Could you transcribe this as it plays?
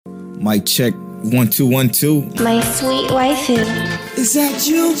Mic check 1 2 1 2. My sweet waifu. Is that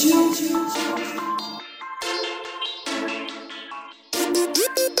you?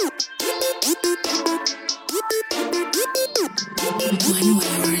 One way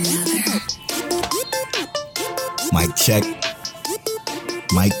or another. Mic check.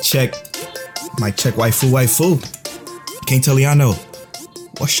 Mic check. Mic check. Waifu. King Teliano.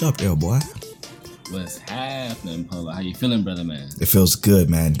 What's up there, boy? What's happening, Polo? How you feeling, brother, man? It feels good,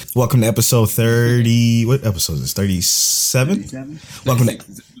 man. Welcome to episode 30. What episode is this? 37? 37? Welcome to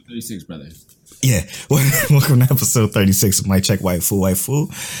 36, brother. Yeah. Welcome to episode 36 of Mic Check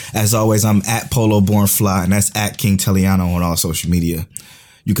Waifu. As always, I'm at Polo Born Fly, and that's at King Teliano on all social media.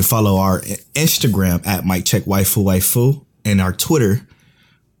 You can follow our Instagram at Mic Check Waifu and our Twitter,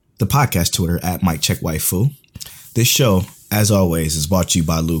 the podcast Twitter at Mic Check Waifu. This show, as always, is brought to you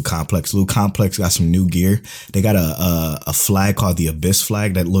by Loot Complex. Loot Complex got some new gear. They got a flag called the Abyss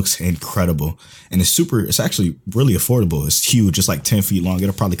flag that looks incredible. And it's actually really affordable. It's huge, just like 10 feet long.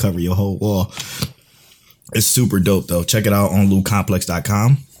 It'll probably cover your whole wall. It's super dope, though. Check it out on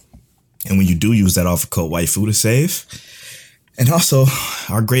lootcomplex.com. And when you do use that offer code Waifu to save. And also,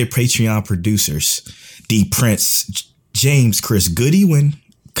 our great Patreon producers, D Prince, James, Chris Goodywin,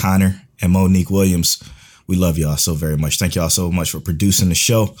 Connor, and Monique Williams. We love y'all so very much. Thank y'all so much for producing the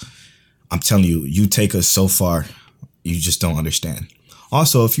show. I'm telling you, you take us so far, you just don't understand.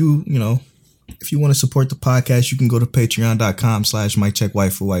 Also, if you want to support the podcast, you can go to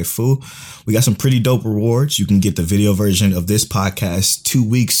patreon.com/miccheckwaifu. We got some pretty dope rewards. You can get the video version of this podcast 2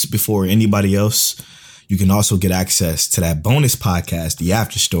 weeks before anybody else. You can also get access to that bonus podcast, The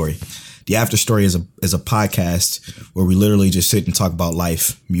After Story. The After Story is a podcast where we literally just sit and talk about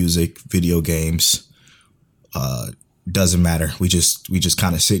life, music, video games. Doesn't matter. We just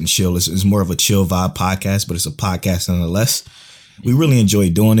kind of sit and chill. It's more of a chill vibe podcast, but it's a podcast nonetheless. We really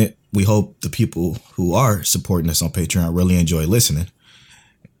enjoy doing it. We hope the people who are supporting us on Patreon really enjoy listening.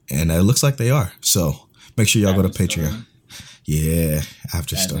 And it looks like they are. So make sure y'all go to Patreon. Yeah,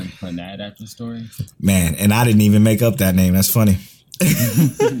 After Story. Clannad After Story. Man, and I didn't even make up that name. That's funny.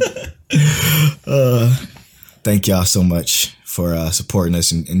 Thank y'all so much for supporting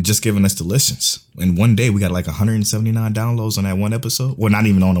us and just giving us the listens. And one day we got like 179 downloads on that one episode. Well, not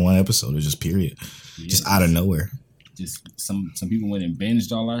even on the one episode. It was just period. Yeah, just out of nowhere. Just some people went and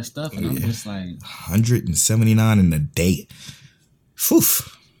binged all our stuff. And I'm just like... 179 in a day. Phew.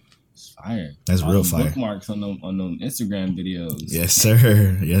 It's fire. That's all real the fire. Bookmarks on them Instagram videos. Yes,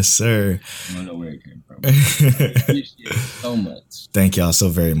 sir. Yes, sir. I don't know where it came from. Appreciate it so much. Thank y'all so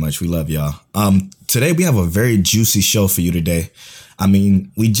very much. We love y'all. Today we have a very juicy show for you today. I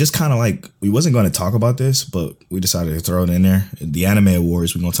mean, we just kind of we wasn't going to talk about this, but we decided to throw it in there. The Anime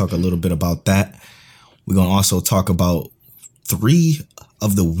Awards, we're going to talk a little bit about that. We're going to also talk about 3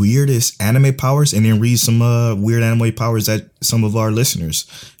 of the weirdest anime powers and then read some weird anime powers that some of our listeners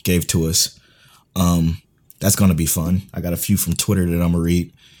gave to us. That's going to be fun. I got a few from Twitter that I'm going to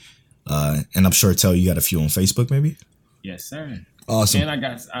read. And I'm sure you got a few on Facebook, maybe? Yes, sir. Awesome. And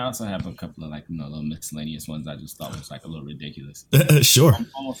I also have a couple of little miscellaneous ones I just thought was a little ridiculous. Sure.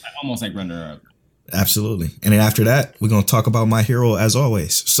 Almost like runner up. Absolutely. And then after that, we're going to talk about My Hero as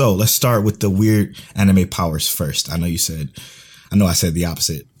always. So let's start with the weird anime powers first. I know I said the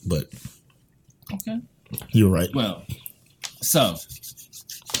opposite, but okay. You're right. Well, so.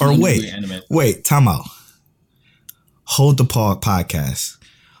 Or wait, time out. Hold the podcast.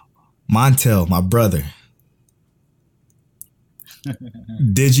 Montel, my brother.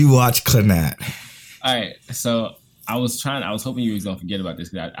 Did you watch Clannad? All right, so I was hoping you was gonna forget about this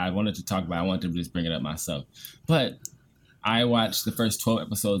because I wanted to talk about. I wanted to just bring it up myself, but I watched the first 12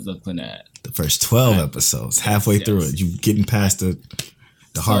 episodes of Clannad. The first 12 episodes, halfway through it, you getting past the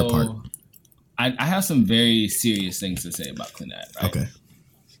hard part. I have some very serious things to say about Clannad. Right? Okay.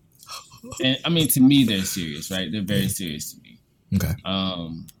 And I mean, to me, they're serious, right? They're very serious to me. Okay.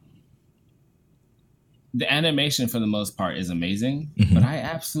 The animation, for the most part, is amazing, but I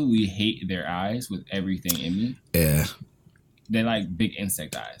absolutely hate their eyes with everything in me. Yeah. They're like big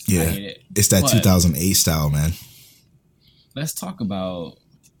insect eyes. Yeah. I hate it. It's that 2008 style, man. Let's talk about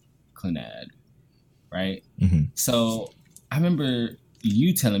Clannad, right? Mm-hmm. So I remember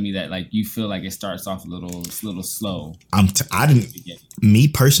you telling me that you feel like it starts off a little slow. Me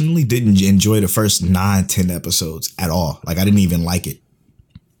personally didn't enjoy the first 9-10 episodes at all. I didn't even like it.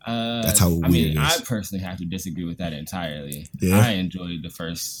 That's how weird it is. I personally have to disagree with that entirely. Yeah. I enjoyed the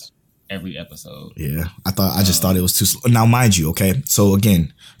first every episode. Yeah. I just thought it was too slow. Now, mind you, okay, so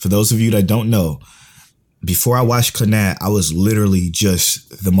again, for those of you that don't know, before I watched Clannad, I was literally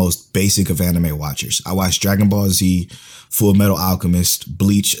just the most basic of anime watchers. I watched Dragon Ball Z, Full Metal Alchemist,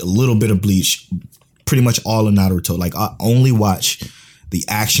 Bleach, a little bit of Bleach, pretty much all of Naruto. Like, I only watch the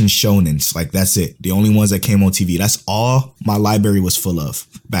action shonens. Like, that's it. The only ones that came on TV. That's all my library was full of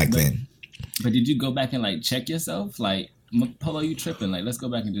back then. But did you go back and like check yourself? Like, Polo, you tripping? Like, let's go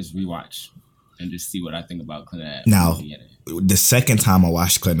back and just rewatch and just see what I think about Clannad. Now, the second time I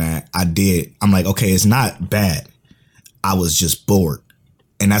watched Clannad, I'm like, okay, it's not bad. I was just bored.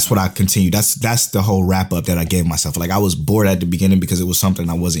 And that's what I continued. That's the whole wrap up that I gave myself. Like, I was bored at the beginning because it was something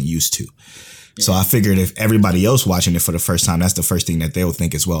I wasn't used to. Yeah. So I figured if everybody else watching it for the first time, that's the first thing that they'll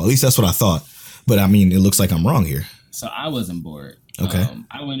think as well. At least that's what I thought. But I mean, it looks like I'm wrong here. So I wasn't bored. Okay.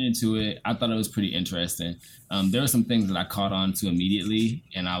 I went into it. I thought it was pretty interesting. There were some things that I caught on to immediately.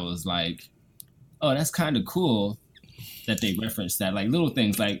 And I was like, oh, that's kind of cool that they referenced that. Like, little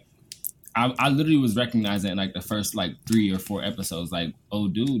things. Like, I literally was recognizing like the first like 3 or 4 episodes. Like, oh,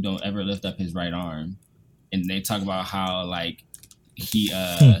 dude, don't ever lift up his right arm. And they talk about how like he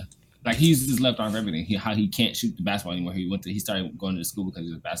like he uses his left arm for everything. How he can't shoot the basketball anymore. He started going to school because he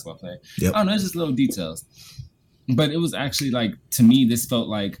was a basketball player. Yep. I don't know, it's just little details. But it was actually like, to me, this felt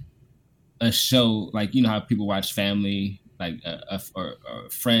like a show. Like, you know how people watch Family, like or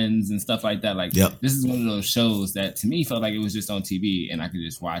Friends and stuff like that. Like, yep. This is one of those shows that to me felt like it was just on TV and I could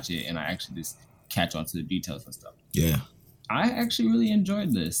just watch it and I actually just catch on to the details and stuff. Yeah. I actually really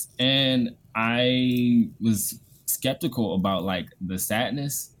enjoyed this, and I was skeptical about like the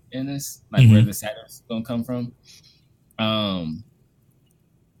sadness in this, like where the sadness is gonna come from.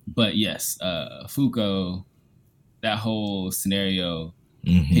 But yes, Fuko, that whole scenario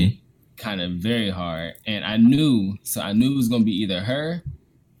hit kind of very hard, and I knew it was gonna be either her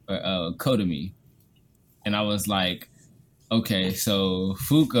or Kotomi, and I was like, okay, so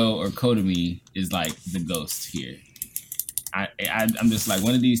Fuko or Kotomi is like the ghost here. I'm just like,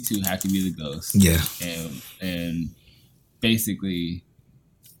 one of these two have to be the ghost. Yeah. And basically,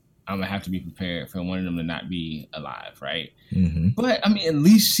 I'm gonna have to be prepared for one of them to not be alive, right? Mm-hmm. But I mean, at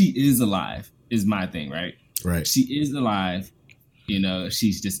least she is alive, is my thing, right? Right. She is alive. You know,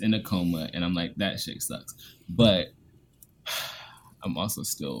 she's just in a coma, and I'm like, that shit sucks. But I'm also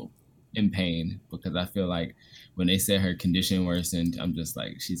still in pain because I feel like when they said her condition worsened, I'm just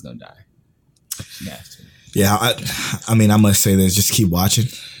like, she's gonna die. She has to. Yeah, I mean, I must say this, just keep watching.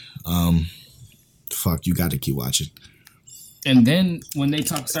 You got to keep watching. And then when they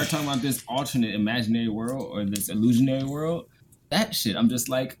start talking about this alternate imaginary world or this illusionary world, that shit, I'm just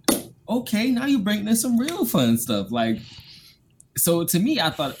like, okay, now you're bringing in some real fun stuff. Like, so to me, I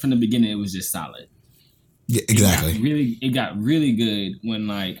thought from the beginning it was just solid. Yeah, exactly. It got really good when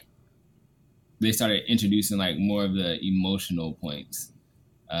like they started introducing like more of the emotional points.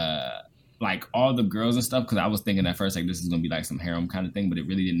 Like all the girls and stuff, because I was thinking at first like this is gonna be like some harem kind of thing, but it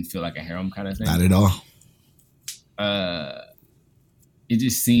really didn't feel like a harem kind of thing. Not at all. It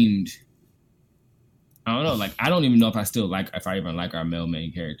just seemed, I don't know, like I don't even know if I even like our male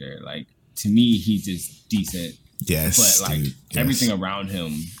main character. Like, to me, he's just decent. Yes, but like dude, yes. Everything around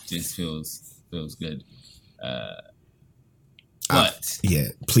him just feels good. But yeah,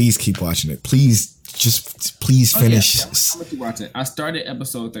 please keep watching it. Please finish. Yeah, I'm gonna keep watching. I started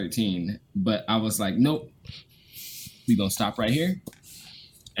episode 13, but I was like, nope, we gonna stop right here,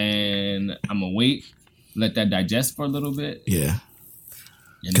 and I'm gonna wait, let that digest for a little bit. Yeah,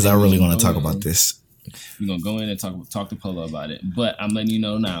 because I really want to talk about this. We're gonna go in and talk to Polo about it. But I'm letting you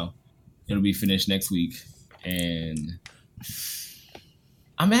know now, it'll be finished next week, and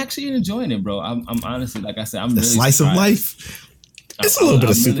I'm actually enjoying it, bro. I'm honestly, like I said, I'm the really slice surprised. Of life. It's a little bit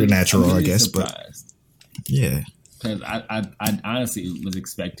of supernatural, really, I guess, surprised. But yeah, because I honestly was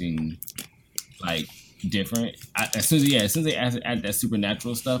expecting like different. As soon as they added that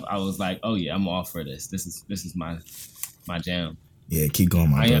supernatural stuff, I was like, oh yeah, I'm all for this. This is my jam. Yeah, keep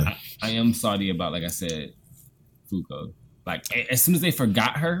going, my brother. I am salty about, like I said, Fuko. Like, as soon as they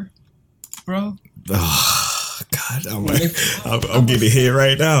forgot her, bro. Oh God, I'm getting hit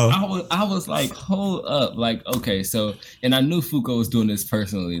right now. I was like, hold up, like, okay, so, and I knew Fuko was doing this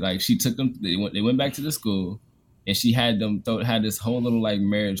personally. Like, she took them. They went back to the school, and she had them had this whole little like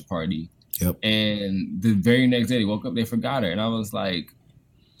marriage party. Yep. And the very next day, they woke up, they forgot her, and I was like,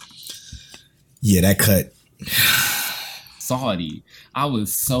 yeah, that cut. Salty. I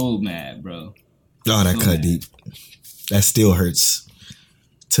was so mad, bro. Oh, that cut deep. That still hurts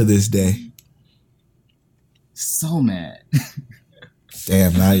to this day. So mad.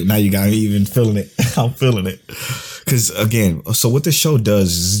 Damn, now you got me even feeling it. I'm feeling it. Because again, so what the show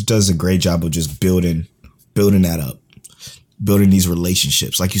does is it does a great job of just building that up. building these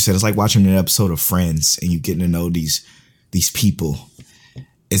relationships. Like you said, it's like watching an episode of Friends and you getting to know these people.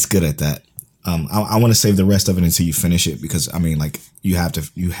 It's good at that. I want to save the rest of it until you finish it, because I mean, like, you have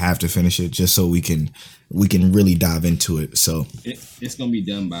to finish it just so we can really dive into it. So it's gonna be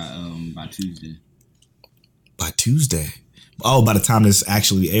done by Tuesday. By Tuesday. Oh, by the time this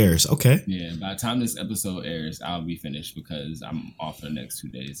actually airs. Okay. Yeah, by the time this episode airs, I'll be finished because I'm off for the next 2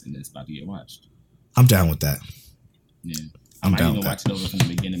 days and it's about to get watched. I'm down with that. Yeah. I'm down with that. watch it over from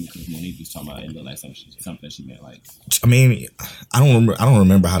the beginning because Monique was talking about it, like something she meant like. I mean, I don't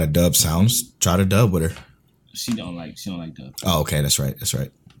remember how the dub sounds. Try to dub with her. She don't like dub. Oh, okay, that's right.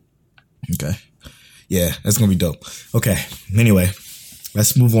 Okay. Yeah, that's gonna be dope. Okay. Anyway,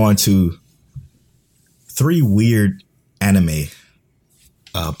 let's move on to 3 weird anime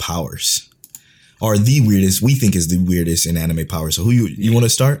powers, or the weirdest we think is the weirdest in anime powers. So who you want to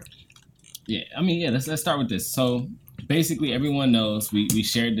start? Yeah, I mean, yeah. Let's start with this. So basically, everyone knows we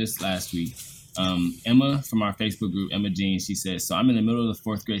shared this last week. Emma from our Facebook group, Emma Jean, she says, "So I'm in the middle of the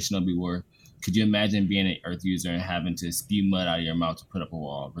 4th grade Shinobi War. Could you imagine being an Earth user and having to spew mud out of your mouth to put up a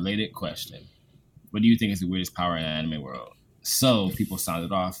wall?" Related question: what do you think is the weirdest power in the anime world? So people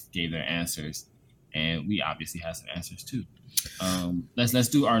sounded off, gave their answers, and we obviously have some answers too. Let's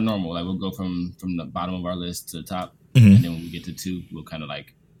do our normal. Like, we'll go from the bottom of our list to the top, and then when we get to 2, we'll kind of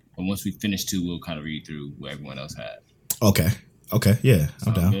like. But once we finish 2, we'll kind of read through what everyone else had. Okay. Yeah,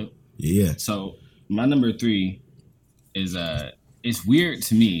 I'm down. Good? Yeah. So my number 3 is it's weird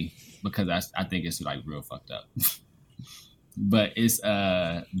to me because I think it's like real fucked up. But it's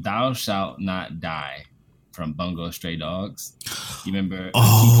 "Thou Shalt Not Die" from Bungo Stray Dogs. You remember?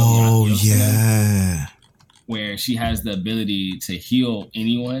 Oh yeah. Where she has the ability to heal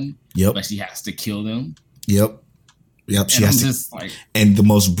anyone. Yep. But she has to kill them. Yep. She has just like, in the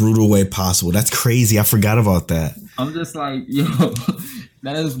most brutal way possible. That's crazy. I forgot about that. I'm just like, yo,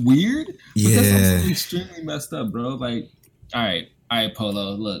 that is weird. Yeah. That's extremely messed up, bro. Like, all right,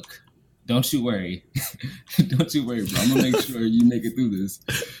 Polo, look, don't you worry. Don't you worry, bro. I'm going to make sure you make it through this.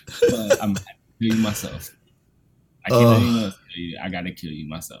 But I'm going to kill you myself. I can't let anyone else kill you. I got to kill you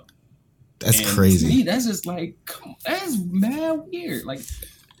myself. That's crazy. To me, that's just like, that's mad weird. Like,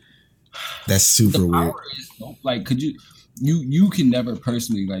 that's super weird. Like, could you can never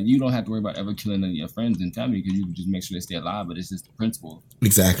personally, like, you don't have to worry about ever killing any of your friends and family because you can just make sure they stay alive. But it's just the principle.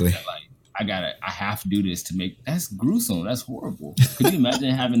 Exactly. That, like, I have to do this to make. That's gruesome. That's horrible. Could you imagine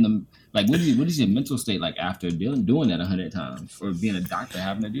having them? Like, what is your mental state like after doing that 100 times, or being a doctor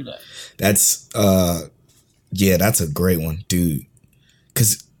having to do that? That's yeah, that's a great one, dude.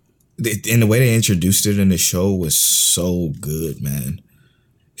 Because and the way they introduced it in the show was so good, man.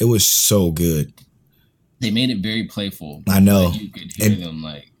 It was so good. They made it very playful. I know. Like, you could hear them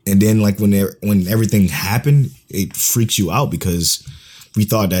like. And then, like, when everything happened, it freaks you out because we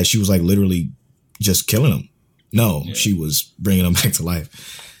thought that she was like literally just killing him. No, she was bringing him back to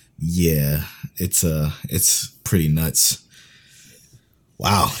life. Yeah, it's pretty nuts.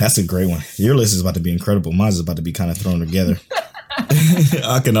 Wow, that's a great one. Your list is about to be incredible. Mine is about to be kind of thrown together.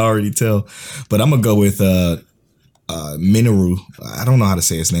 I can already tell. But I'm gonna go with Minoru. I don't know how to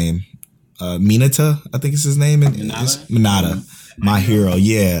say his name. Minata, I think it's his name. Minata. My hero.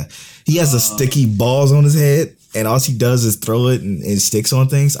 Yeah, he has the sticky balls on his head, and all he does is throw it and it sticks on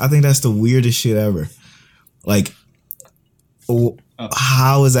things. I think that's the weirdest shit ever. Like,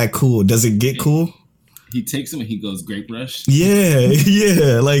 how is that cool? Does it get cool? He takes him and he goes grape rush.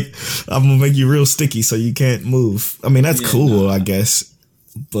 Yeah. Like, I'm gonna make you real sticky so you can't move. I mean, that's cool, I guess.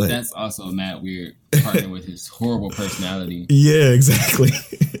 But that's also mad weird, partner with his horrible personality. Yeah, exactly.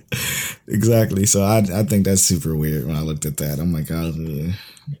 Exactly. So I think that's super weird when I looked at that. I'm like, oh, yeah.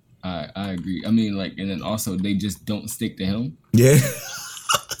 I agree. I mean, like, and then also they just don't stick to him. Yeah.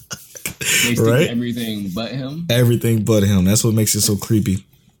 They stick to everything but him. Everything but him. That's what makes it so creepy.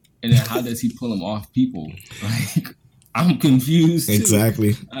 And then how does he pull him off people? Like, I'm confused too.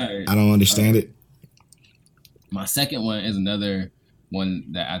 Exactly. Right. I don't understand it. My second one is another one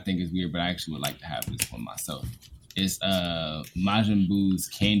that I think is weird, but I actually would like to have this one myself. It's Majin Buu's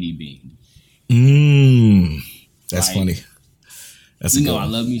candy bean. That's like, funny. That's you know, I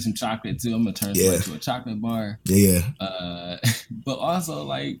love me some chocolate too. I'm gonna turn into a chocolate bar. Yeah. But also,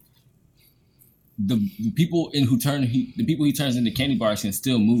 like, the people he turns into candy bars can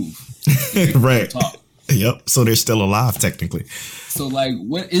still move. Right. Talk. Yep. So they're still alive technically. So, like,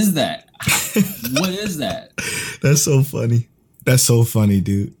 what is that? What is that? That's so funny. That's so funny,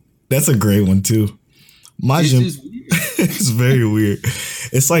 dude. That's a great one too. Majin, it's just weird. It's very weird.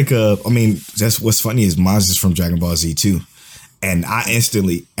 It's like I mean, that's what's funny is Majin's from Dragon Ball Z too, And I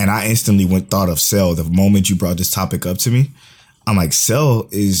instantly thought of Cell the moment you brought this topic up to me. I'm like, Cell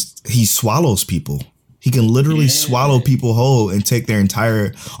he swallows people. He can literally swallow people whole and take their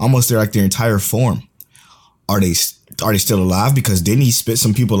entire form. Are they still alive? Because didn't he spit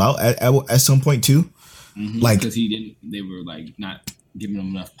some people out at some point too? Mm-hmm, like, because they were like not giving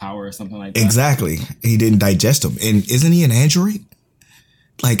him enough power or something like that. Exactly. He didn't digest them. And isn't he an android?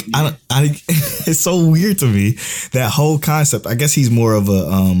 Like, yeah. It's so weird to me, that whole concept. I guess he's more of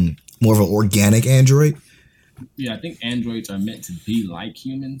an organic android. Yeah, I think androids are meant to be like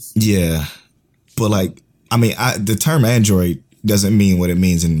humans. Yeah. But like, I mean, the term android doesn't mean what it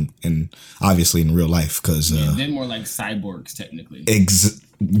means in obviously in real life, because they're more like cyborgs technically.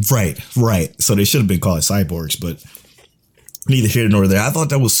 Right. So they should have been called cyborgs, but neither here nor there. I thought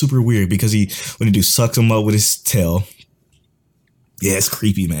that was super weird because when he sucks him up with his tail. Yeah, it's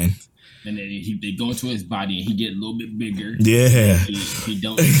creepy, man. And then they go into his body and he get a little bit bigger. Yeah. He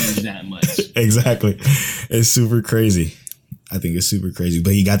don't change that much. Exactly. It's super crazy. I think it's super crazy.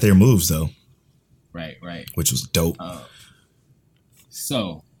 But he got their moves though. Right. Which was dope.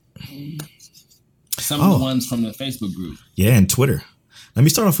 So some of the ones from the Facebook group. Yeah, and Twitter. Let me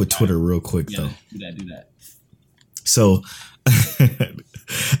start off with Twitter real quick though. Do that. So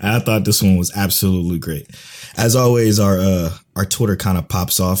I thought this one was absolutely great. As always, our Twitter kind of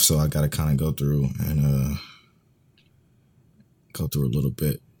pops off, so I gotta kind of go through a little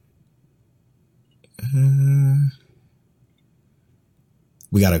bit.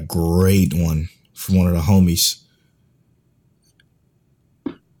 We got a great one from one of the homies.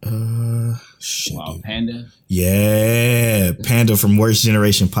 Wow, Panda. Yeah, Panda from Worst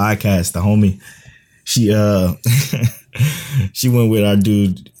Generation Podcast, the homie. She went with our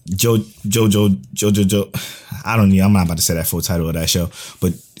dude Jojo. I'm not about to say that full title of that show,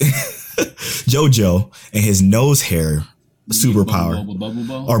 but JoJo and his nose hair superpower.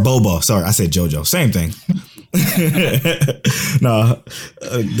 Or Bobo. Sorry, I said JoJo. Same thing. No,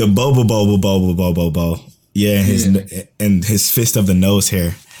 the Bobo. Yeah, and his fist of the nose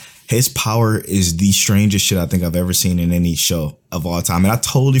hair. His power is the strangest shit I think I've ever seen in any show of all time. And I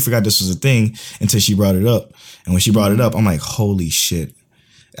totally forgot this was a thing until she brought it up. And when she brought it up, I'm like, holy shit.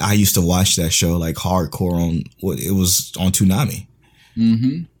 I used to watch that show like hardcore it was on Toonami.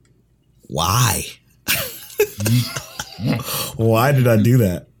 Mm-hmm. Why? Why did I do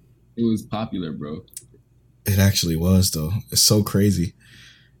that? It was popular, bro. It actually was, though. It's so crazy.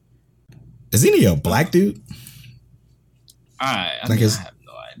 Is he a black dude? I have no idea.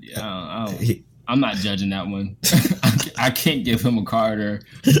 I'm not judging that one. I can't give him a card or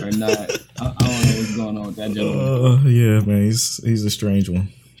not. I don't know what's going on with that gentleman. Yeah, man. He's a strange one.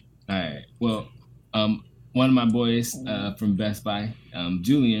 All right. Well, one of my boys from Best Buy,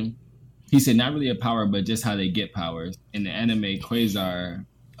 Julian, he said not really a power, but just how they get powers. In the anime Quasar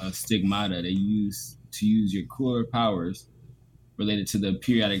Stigmata, they use your cooler powers related to the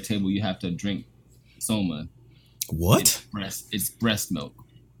periodic table. You have to drink Soma. What? It's breast milk.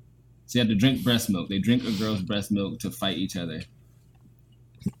 So you have to drink breast milk. They drink a girl's breast milk to fight each other.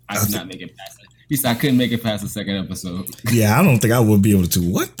 I could not make it past it. He said I couldn't make it past the second episode. Yeah, I don't think I would be able to.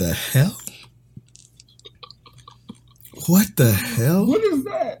 What the hell? What the hell? What is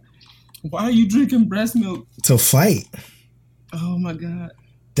that? Why are you drinking breast milk? To fight. Oh my god.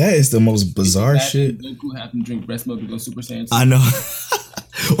 That is the most bizarre shit. Goku have to drink breast milk to go Super Saiyan. I know.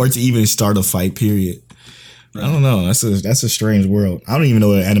 Or to even start a fight, period. Right. I don't know. That's a strange world. I don't even know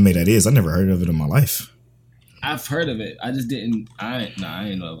what anime that is. I never heard of it in my life. I've heard of it. I just didn't. I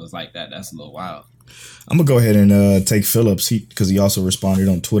didn't know it was like that. That's a little wild. I'm gonna go ahead and take Phillips because he also responded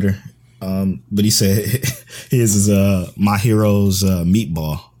on Twitter. But he said his is My Hero's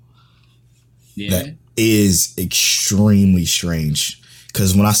Meatball. Yeah, that is extremely strange.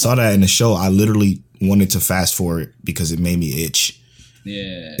 Because when I saw that in the show, I literally wanted to fast forward because it made me itch.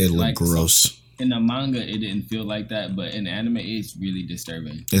 Yeah, it looked gross. So in the manga, it didn't feel like that, but in the anime, it's really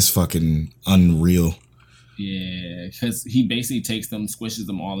disturbing. It's fucking unreal. Yeah, because he basically takes them, squishes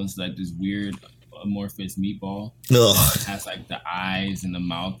them all into like this weird amorphous meatball. Ugh. It has like the eyes and the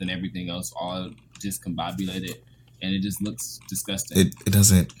mouth and everything else all discombobulated, and it just looks disgusting. It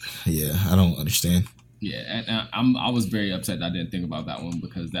doesn't. Yeah, I don't understand. Yeah, and I was very upset that I didn't think about that one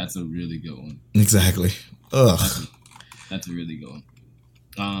because that's a really good one. Exactly. Ugh. That's a really good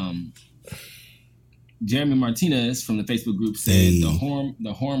one. Jeremy Martinez from the Facebook group said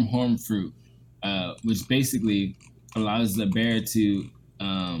the horm fruit, which basically allows the bear to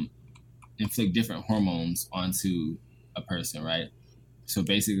inflict different hormones onto a person, right? So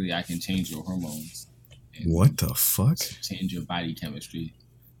basically, I can change your hormones. What the fuck? Change your body chemistry.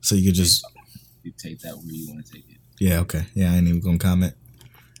 So you could just you take that where you want to take it. Yeah, okay. Yeah, I ain't even gonna comment.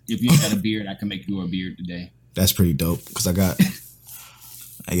 If you got a beard, I can make you a beard today. That's pretty dope. Because I got...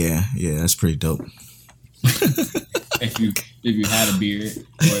 yeah, that's pretty dope. If you had a beard,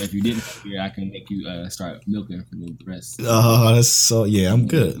 or if you didn't have a beard, I can make you start milking for the breast. Oh, that's so... Yeah, I'm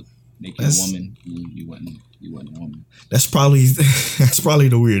good. Make you a woman. You wasn't a woman. That's probably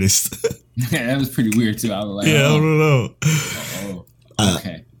the weirdest. Yeah, that was pretty weird too. I was like, yeah, I don't know.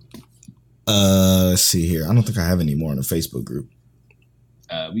 Okay. Let's see here. I don't think I have any more in the Facebook group.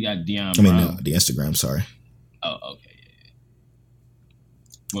 We got Deion Brown. I mean, no, the Instagram. Sorry. Oh, okay.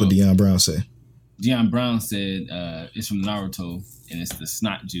 Well, what Deion Brown say? Deion Brown said it's from Naruto, and it's the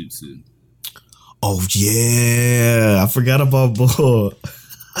snot jutsu. Oh yeah, I forgot about Bull.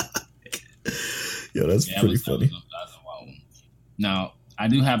 Yo, that's pretty funny. That was a wild one. Now, I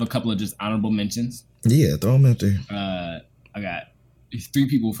do have a couple of just honorable mentions. Yeah, throw them out there. I got 3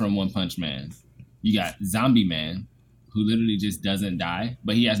 people from One Punch Man. You got Zombie Man, who literally just doesn't die,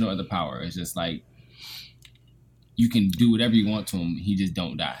 but he has no other power. It's just like you can do whatever you want to him. He just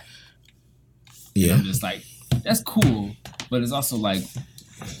don't die. Yeah. And I'm just like, that's cool, but it's also like,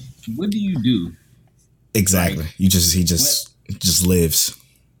 what do you do? Exactly. Like, he just lives.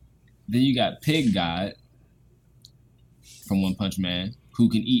 Then you got Pig God from One Punch Man, who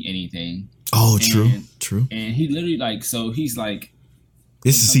can eat anything. Oh, true. And he literally like, so he's like,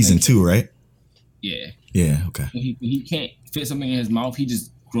 this is season 2, right? Yeah. Yeah. Okay. He can't fit something in his mouth. He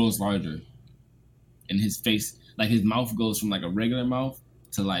just grows larger, and his face, like his mouth goes from like a regular mouth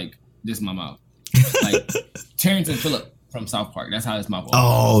to like this my mouth, like Terrence and Phillip from South Park. That's how his mouth.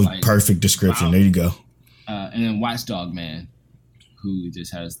 Oh, like, perfect description. Wow. There you go. And then Watchdog Man, who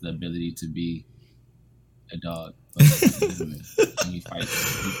just has the ability to be a dog. And he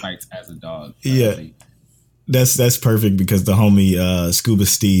fights as a dog. Yeah, that's perfect because the homie Scuba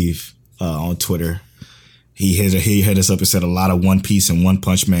Steve on Twitter, he hit us up and said a lot of One Piece and One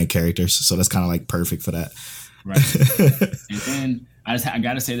Punch Man characters, so that's kind of like perfect for that. Right. And then I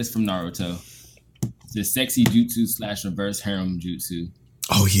gotta say this from Naruto, the sexy jutsu / reverse harem jutsu.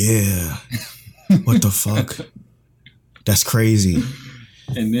 Oh yeah, what the fuck? That's crazy.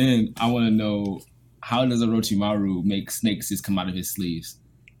 And then I want to know, how does Orochimaru make snakes just come out of his sleeves?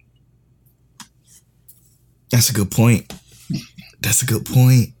 That's a good point.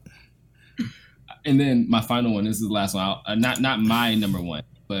 And then my final one, this is the last one. Not my number one,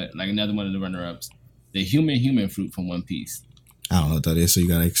 but like another one of the runner-ups. The human fruit from One Piece. I don't know what that is, so you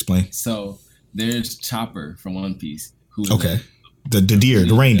gotta explain. So there's Chopper from One Piece. Okay. The deer,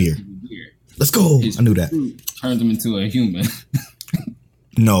 the reindeer. Let's go. I knew that. Fruit turns him into a human.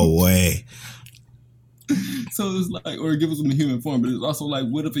 No way. So it's like, or it gives him a human form, but it's also like,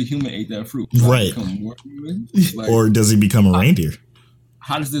 what if a human ate that fruit? Right. Like, or does he become a reindeer?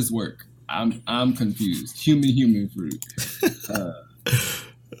 How does this work? I'm confused. Human fruit.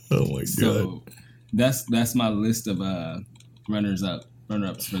 Oh my god. So that's my list of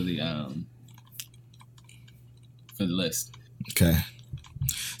runner-ups for the list. Okay.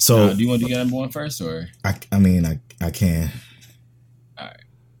 So do you want to do your number one first, or I mean I can. All right.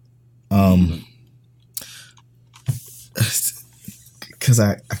 Because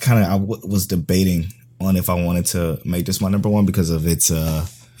I was debating on if I wanted to make this my number one because of its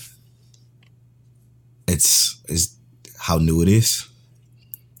how new it is.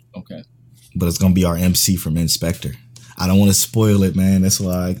 Okay. But it's gonna be our MC from Inspector. I don't want to spoil it, man. That's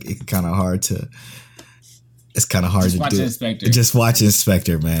why it's kind of hard to. It's kind of hard to do. Inspector. Just watch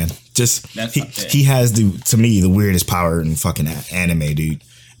Inspector, man. He has to me the weirdest power in fucking anime, dude.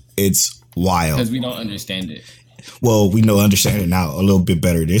 It's wild because we don't understand it. Well, we understand it now a little bit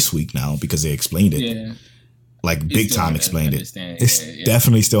better this week now because they explained it. Yeah. Like big time explained it. It's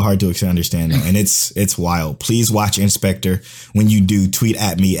definitely still hard to understand though, and it's wild. Please watch Inspector. When you do, tweet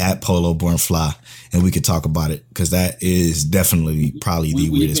at me at PoloBornFly, and we could talk about it because that is definitely probably the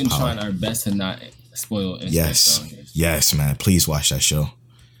weirdest power. We've been trying our best to not spoil Inspector. Yes, man. Please watch that show.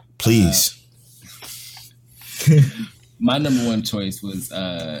 Please. My number one choice was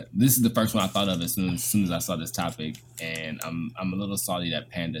this is the first one I thought of as soon as I saw this topic, and I'm a little salty that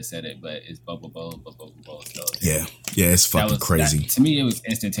Panda said it, but it's Bobo. So yeah, it's fucking crazy. To me, it was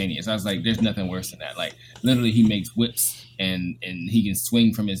instantaneous. I was like, "There's nothing worse than that." Like literally, he makes whips, and he can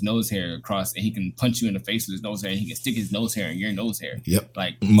swing from his nose hair across, and he can punch you in the face with his nose hair, and he can stick his nose hair in your nose hair. Yep,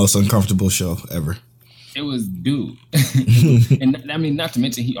 like most uncomfortable show ever. It was dude, and I mean, not to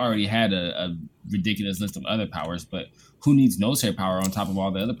mention he already had a ridiculous list of other powers, but who needs nose hair power on top of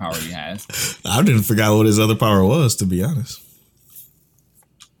all the other power he has? I didn't forget what his other power was, to be honest.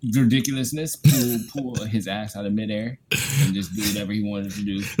 Ridiculousness, pull his ass out of midair and just do whatever he wanted to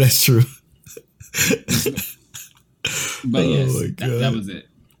do. That's true. But yes, that was it.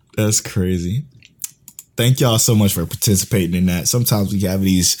 That's crazy. Thank y'all so much for participating in that. Sometimes we have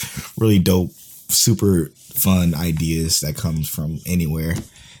these really dope, super fun ideas that comes from anywhere.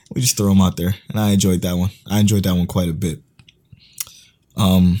 We just throw them out there, and I enjoyed that one. I enjoyed that one quite a bit.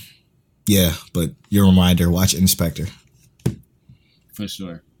 Yeah, but your reminder, watch Inspector. For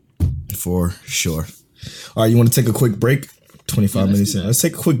sure. For sure. All right, you want to take a quick break? 25 minutes in. Let's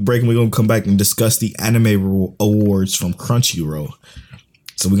take a quick break, and we're going to come back and discuss the anime awards from Crunchyroll.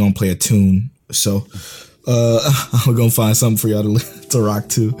 So we're going to play a tune. So we're going to find something for y'all to rock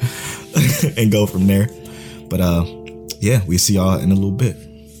to and go from there. But yeah, we'll see y'all in a little bit.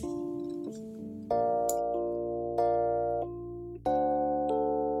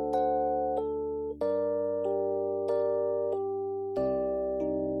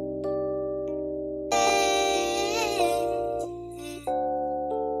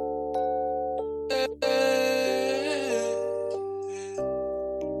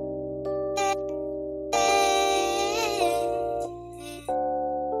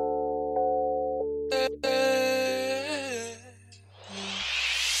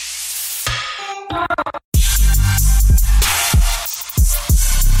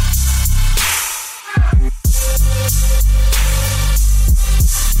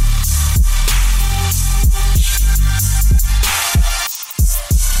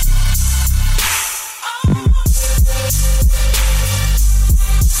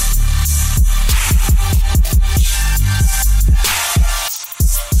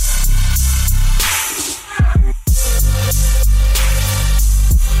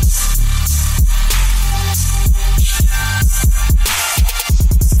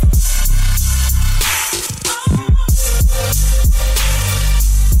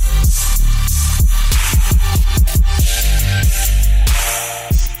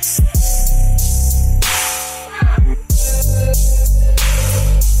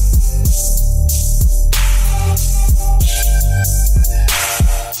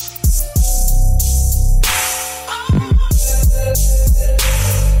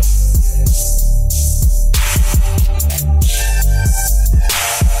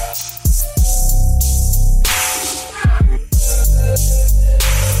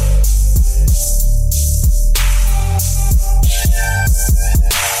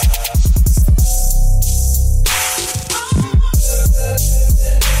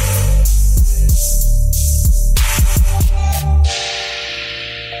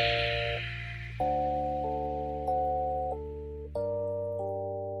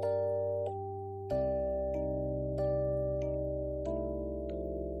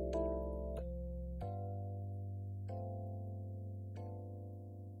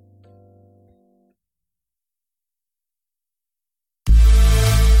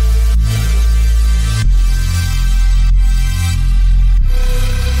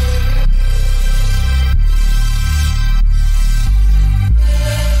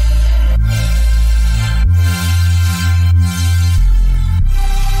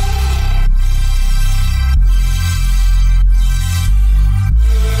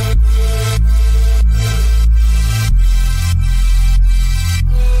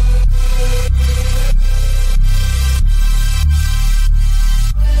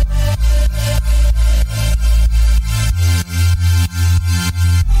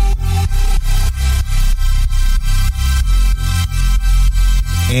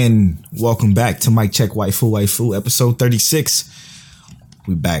 And welcome back to Mic Check Waifu, episode 36.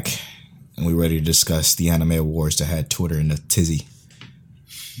 We back and we ready to discuss the anime awards that had Twitter in a tizzy.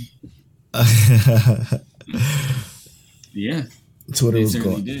 Yeah, Twitter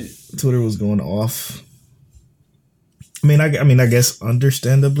was going off. I mean, I guess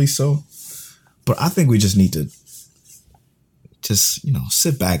understandably so, but I think we just need to just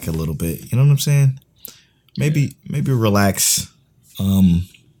sit back a little bit. You know what I'm saying? Maybe relax.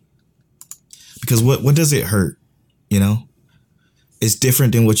 Because what does it hurt? It's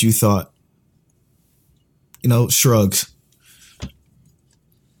different than what you thought. Shrugs.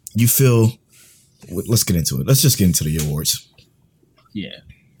 You feel. Let's get into it. Let's just get into the awards. Yeah.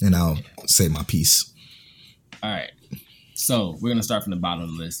 And I'll say my piece. All right. So we're gonna start from the bottom of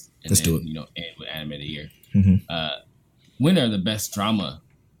the list. And Let's then, do it. End with anime of the year. Mm-hmm. Winner of the best drama.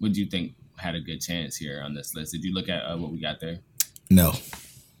 What do you think had a good chance here on this list? Did you look at what we got there? No.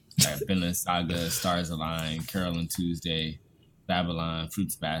 Vinland Saga, Stars Align, Carol and Tuesday, Babylon,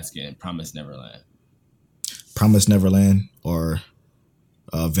 Fruits Basket, and Promise Neverland. Promise Neverland or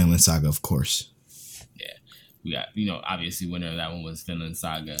Vinland Saga, of course. Yeah. We got, obviously winner of that one was Vinland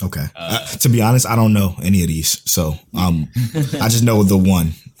Saga. Okay. To be honest, I don't know any of these. So I just know the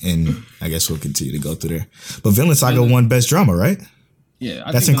one. And I guess we'll continue to go through there. But Vinland Saga won Best Drama, right?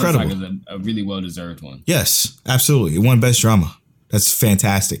 Yeah. That's incredible. Vinland Saga is a really well-deserved one. Yes, absolutely. It won Best Drama. That's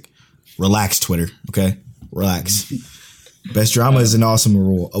fantastic. Relax, Twitter. Okay? Relax. Best Drama is an awesome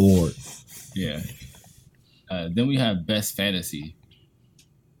award. Yeah. Then we have Best Fantasy,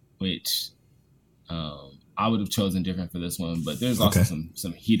 which I would have chosen different for this one, but there's also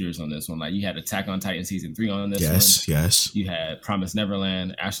some heaters on this one. Like you had Attack on Titan season 3 on this one. Yes. You had Promised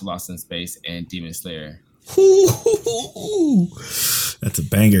Neverland, Asher Lost in Space, and Demon Slayer. That's a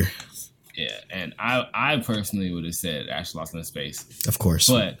banger. Yeah, and I personally would have said Asher Lost in Space. Of course,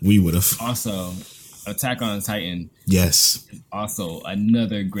 but we would have. Also, Attack on Titan. Yes. Also,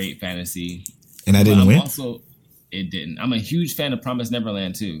 another great fantasy. And I didn't win? It didn't. I'm a huge fan of Promised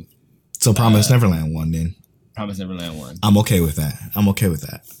Neverland, too. So Promised Neverland won, then? Promised Neverland won. I'm okay with that. I'm okay with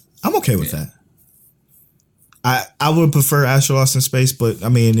that. I would prefer Asher Lost in Space, but, I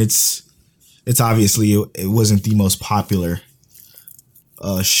mean, it's obviously, it wasn't the most popular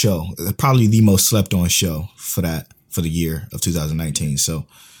show. Probably the most slept on show for the year of 2019. So,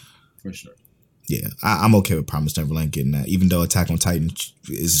 for sure. Yeah, I'm okay with Promised Neverland getting that, even though Attack on Titan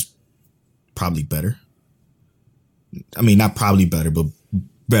is probably better. I mean, not probably better, but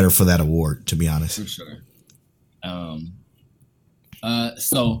better for that award, to be honest. For sure.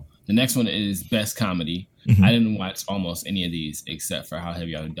 So the next one is Best Comedy. Mm-hmm. I didn't watch almost any of these except for How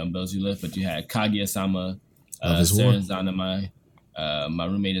Heavy Are the Dumbbells You Lift, but you had Kaguya-sama, Seren Zanamai, My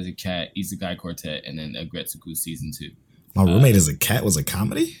Roommate is a Cat, Isekai Quartet, and then Agretsuko Season 2. My Roommate is a Cat was a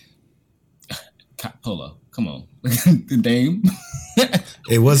comedy? Polo, come on. The name.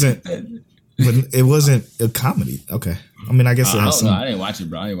 It wasn't, but it wasn't a comedy. Okay. I mean, I guess it has some. I didn't watch it,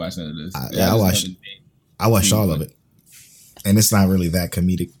 bro. I didn't watch none of this. I watched all of it. And it's not really that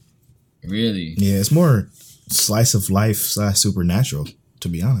comedic. Really? Yeah, it's more slice of life / supernatural, to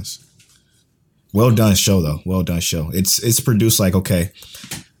be honest. Well done show, though. Well done show. It's produced like, okay,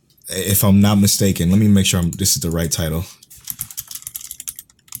 if I'm not mistaken, let me make sure this is the right title.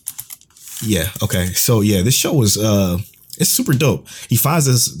 Yeah, okay. So yeah, this show was it's super dope. He finds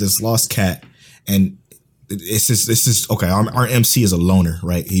this lost cat, and it's just okay. Our MC is a loner,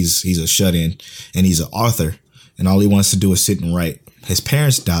 right? He's a shut-in, and he's an author, and all he wants to do is sit and write. His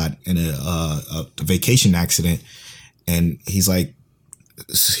parents died in a vacation accident, and he's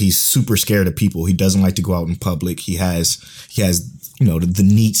super scared of people. He doesn't like to go out in public. He has the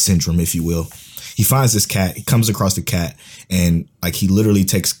NEAT syndrome, if you will. He finds this cat. He comes across the cat, and he literally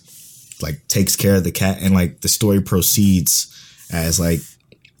takes care of the cat, and the story proceeds as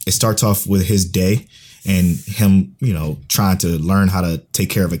it starts off with his day and him, trying to learn how to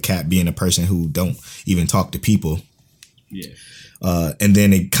take care of a cat, being a person who don't even talk to people. Yeah. And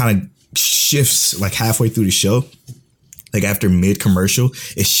then it kind of shifts halfway through the show, after mid commercial,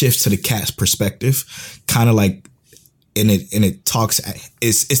 it shifts to the cat's perspective, kind of and it talks.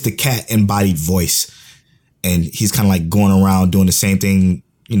 It's the cat embodied voice, and he's kind of going around doing the same thing.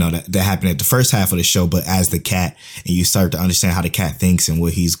 That happened at the first half of the show, but as the cat, and you start to understand how the cat thinks and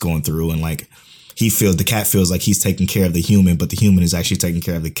what he's going through. And the cat feels like he's taking care of the human, but the human is actually taking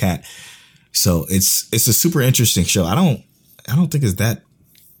care of the cat. So it's a super interesting show. I don't think it's that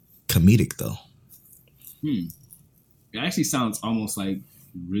comedic though. It actually sounds almost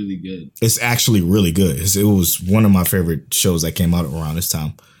really good. It's actually really good. It was one of my favorite shows that came out around this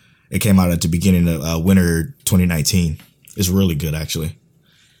time. It came out at the beginning of winter 2019. It's really good, actually.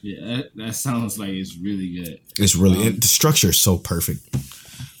 Yeah, that sounds like it's really good. It's really the structure is so perfect.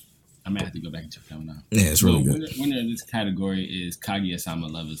 I might have to go back and check that one out. Yeah, it's really good. Winner in this category is Kaguya-sama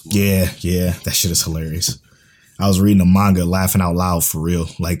Love is War. Yeah, that shit is hilarious. I was reading a manga, laughing out loud for real,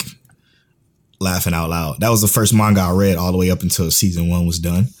 laughing out loud. That was the first manga I read all the way up until season 1 was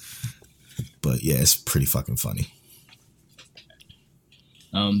done. But yeah, it's pretty fucking funny.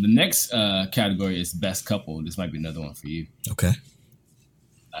 The next category is Best Couple. This might be another one for you. Okay.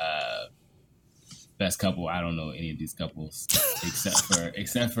 Best couple. I don't know any of these couples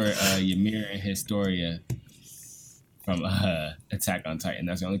except for Ymir and Historia from Attack on Titan.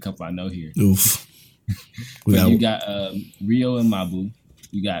 That's the only couple I know here. Oof. You got Ryo and Mabu.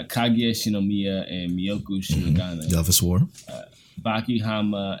 You got Kaguya Shinomiya and Miyoku Shirogane. Love is War. Baki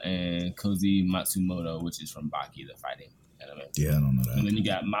Hama and Kozi Matsumoto, which is from Baki the Fighting Anime. Yeah, I don't know that. And then you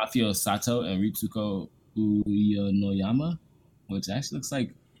got Mafio Sato and Ritsuko Uyonoyama, which actually looks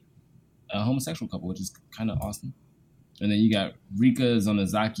like a homosexual couple, which is kind of awesome. And then you got Rika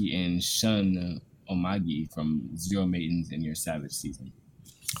Zonozaki and Shun Omagi from Zero Maidens in Your Savage season.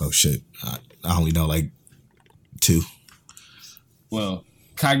 Oh shit! I only know 2. Well,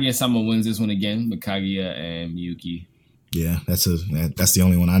 Kaguya-sama wins this one again with Kaguya and Miyuki. Yeah, that's the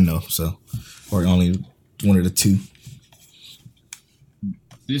only one I know. So, or only one of the 2.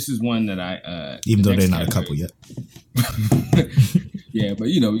 This is one that I even though they're not a couple yet. Yeah, but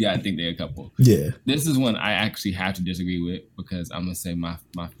we gotta think they're a couple. Yeah. This is one I actually have to disagree with because I'm gonna say my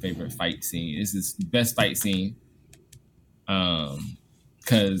favorite fight scene. This is the best fight scene.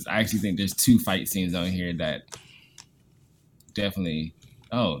 Because I actually think there's 2 fight scenes on here that definitely.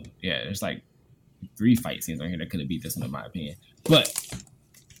 Oh yeah, there's like 3 fight scenes on here that could have beat this one in my opinion. But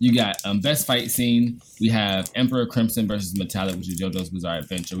you got best fight scene. We have Emperor Crimson versus Metallic, which is JoJo's Bizarre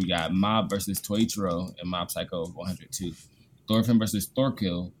Adventure. We got Mob versus Toichiro and Mob Psycho 102. Thorfinn versus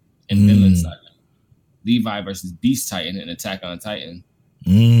Thorkill in Vinland Saga. Levi versus Beast Titan in Attack on Titan.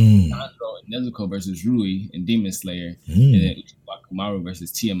 Tanjiro and Nezuko versus Rui in Demon Slayer. And then Uchiwa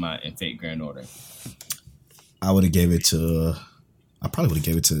versus Tiamat in Fate Grand Order. I probably would have gave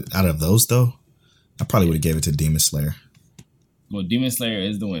it to, out of those though, I probably would have gave it to Demon Slayer. Well, Demon Slayer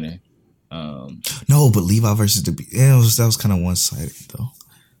is the winner. No, but Levi versus that was kind of one-sided though.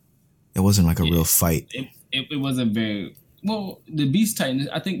 It wasn't like a real fight. It wasn't very well. The Beast Titan,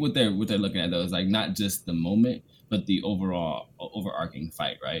 I think what they're looking at though is like not just the moment, but the overarching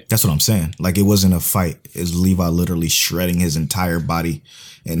fight, right? That's what I'm saying. Like it wasn't a fight. It's Levi literally shredding his entire body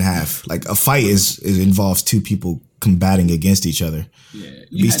in half. Like a fight involves 2 people combating against each other. Yeah,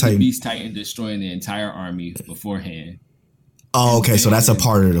 the Beast Titan destroying the entire army beforehand. Oh, okay, so that's a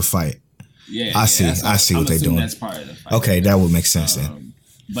part of the fight. Yeah, I see what they're doing. That's part of the fight. Okay, that would make sense then.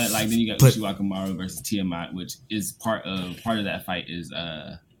 But like then you got Uchiwa versus Tiamat, which is part of that fight is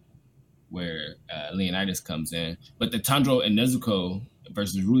where Leonidas comes in. But the Tanjiro and Nezuko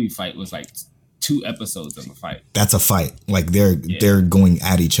versus Rui fight was like 2 episodes of a fight. That's a fight. Like they're going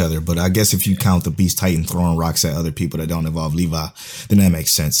at each other. But I guess if you count the Beast Titan throwing rocks at other people that don't involve Levi, then that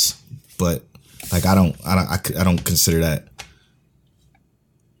makes sense. But like I don't consider that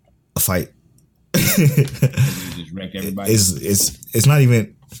a fight. Just wreck everybody. It's not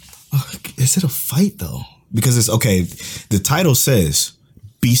even. Is it a fight though? Because it's okay. The title says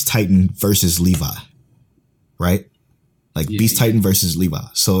Beast Titan versus Levi, right? Like Beast Titan versus Levi.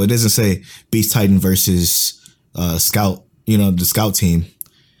 So it doesn't say Beast Titan versus Scout. The Scout team.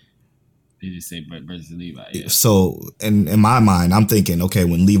 They just say versus Levi. Yeah. So in my mind, I'm thinking, okay,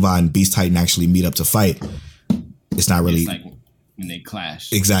 when Levi and Beast Titan actually meet up to fight, it's not really. It's like when they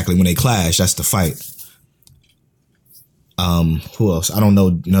clash. Exactly. When they clash, that's the fight. Who else? I don't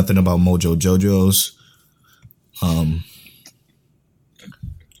know nothing about Mojo Jojo's. And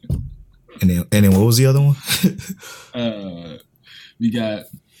then what was the other one? We got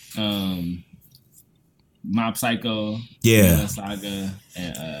Mob Psycho. Yeah. Vinland Saga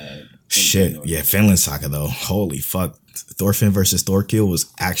and shit. Yeah, Vinland Saga though. Holy fuck. Thorfinn versus Thorkill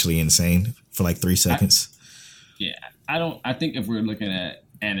was actually insane for like 3 seconds. I think if we're looking at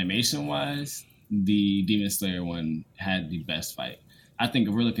animation wise, the Demon Slayer one had the best fight. I think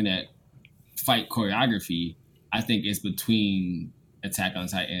if we're looking at fight choreography, I think it's between Attack on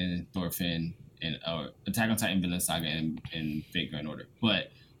Titan, Thorfinn, or Attack on Titan, Vinland Saga, and Fate Grand Order.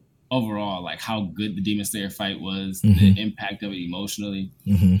 But overall, like how good the Demon Slayer fight was, the impact of it emotionally.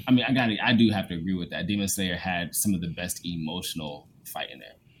 I mean, I do have to agree with that. Demon Slayer had some of the best emotional fight in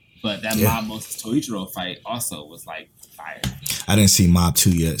there. But that Mob versus Toichiro fight also was like fire. I didn't see Mob 2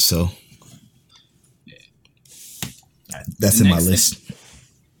 yet, so that's in my list.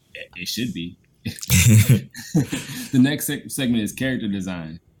 It should be. The next segment is character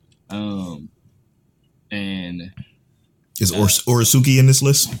design. And is Orosuke in this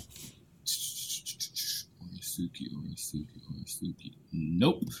list? Orosuke.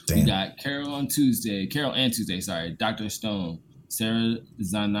 Nope. Damn. We got Carol and Tuesday, Dr. Stone, Sarah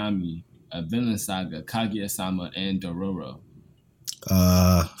Zanami, Vinland Saga, Kaguya-sama, and Dororo.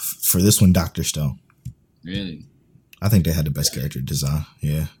 For this one, Dr. Stone. Really? I think they had the best character design.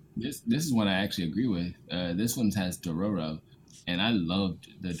 Yeah. This is one I actually agree with. This one has Dororo, and I loved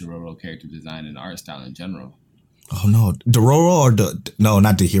the Dororo character design and art style in general. Oh no, Dororo or no,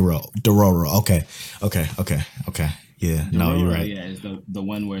 not the hero. Dororo. Okay. Yeah, Dororo, no, you're right. Yeah, it's the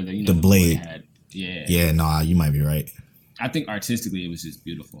one where the blade. Had, yeah. Yeah, no, you might be right. I think artistically it was just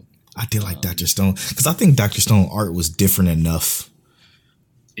beautiful. I did like Dr. Stone because I think Dr. Stone art was different enough.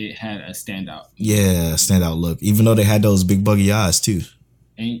 It had a standout. Yeah, standout look. Even though they had those big buggy eyes too.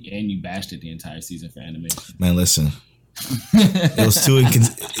 And you bashed it the entire season for animation. Man, listen. It was too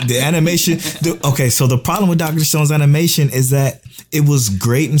the animation. Okay, so the problem with Dr. Stone's animation is that it was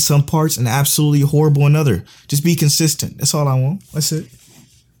great in some parts and absolutely horrible in other. Just be consistent. That's all I want. That's it.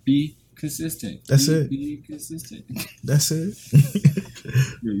 Be consistent. That's it. Be consistent. That's it.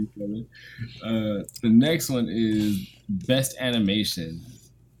 The next one is best animation.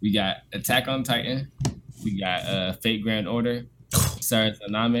 We got Attack on Titan. We got Fate Grand Order, Sarah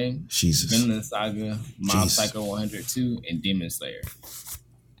Taname, Jesus. Vinland Saga, Mob Jesus. Psycho 102, and Demon Slayer.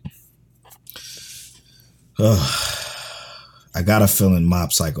 I got a feeling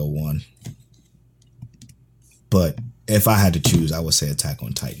Mob Psycho won. But if I had to choose, I would say Attack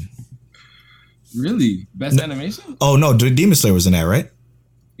on Titan. Really? Best animation? Oh, no. Demon Slayer was in that, right?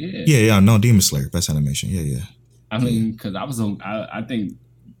 Yeah. Yeah. No, Demon Slayer. Best animation. Yeah. I mean, because I think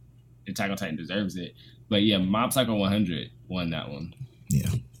Attack on Titan deserves it. But yeah, Mob Psycho 100 won that one. Yeah.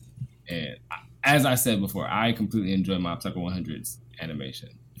 And as I said before, I completely enjoy Mob Psycho 100's animation,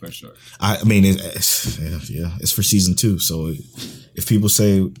 for sure. I mean, it's for season 2. So if people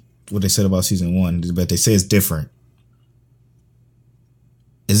say what they said about season 1, but they say it's different.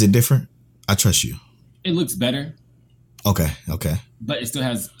 Is it different? I trust you. It looks better. Okay. But it still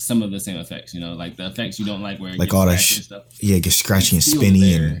has some of the same effects, like the effects you don't like where it like gets all that stuff. Yeah, it gets scratchy and It's still spinny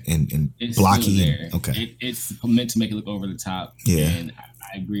there. and It's blocky. still there. Okay. It's meant to make it look over the top. Yeah. And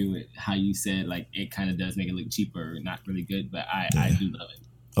I agree with how you said, like, it kind of does make it look cheaper, not really good, but I do love it.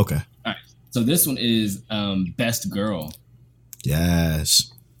 Okay. All right. So this one is Best Girl.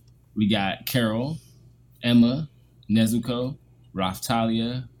 Yes. We got Carol, Emma, Nezuko,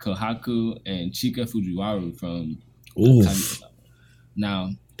 Raphtalia, Kohaku, and Chika Fujiwara from Ooh. Kaguya-sama. Now,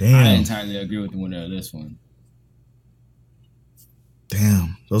 I Damn. entirely agree with the winner of this one.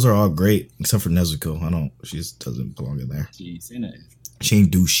 Damn. Those are all great, except for Nezuko. She just doesn't belong in there. She ain't say nothing. She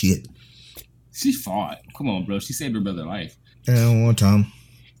ain't do shit. She fought. Come on, bro. She saved her brother's life. Yeah, one time.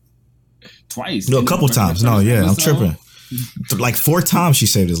 Twice. No, a couple times. No, yeah, I'm tripping. Like 4 times she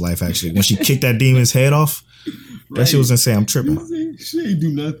saved his life, actually. When she kicked that demon's head off, that shit was insane. I'm tripping. She ain't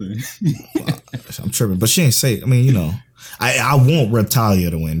do nothing. I'm tripping. But she ain't say, I mean, I want Reptalia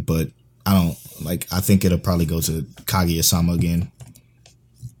to win, but I don't, I think it'll probably go to Kaguya-sama again.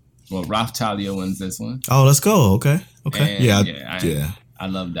 Well, Raphtalia wins this one. Oh, let's go. Okay. And I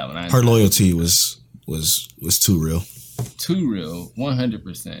love that one. Her loyalty was too real. Too real,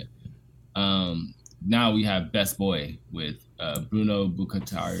 100%. Now we have Best Boy with Bruno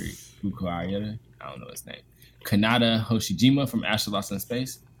Bukaari. I don't know his name. Kanata Hoshijima from Astro Lost in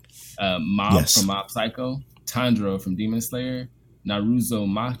Space. Mob from Mob Psycho. Tanjiro from Demon Slayer. Naruto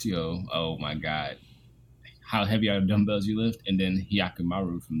Machio. Oh my God. How heavy are the dumbbells you lift? And then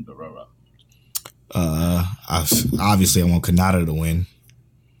Hyakumaru from Dororo. Obviously, I want Kanata to win.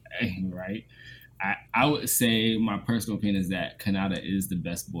 Right. I would say my personal opinion is that Kanata is the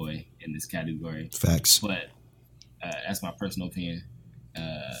best boy in this category. Facts. But that's my personal opinion.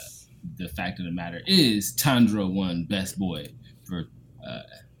 The fact of the matter is Tanjiro won best boy for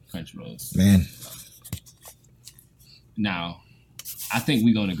Crunchyrolls. Man. Now, I think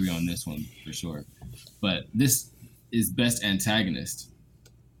we're going to agree on this one for sure. But this is best antagonist.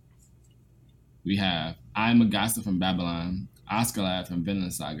 We have Ai Magasa from Babylon, Askeladd from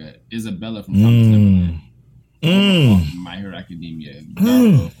Vinland Saga, Isabella from Promised Neverland, from My Hero Academia,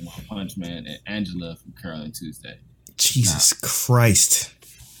 Naruto from One Punch Man, and Angela from Carol and Tuesday. Jesus Christ.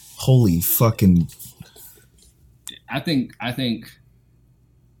 Holy fucking. I think I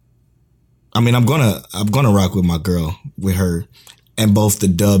mean, I'm gonna rock with my girl, with her, and both the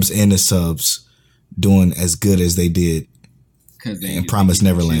dubs and the subs doing as good as they did in Promised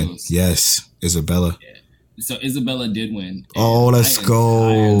Neverland. Yes, Isabella. Yeah. So Isabella did win. Oh, let's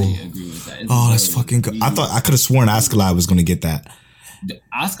go. I agree with that. Oh, that's fucking good. I could have sworn Askeladd was gonna get that.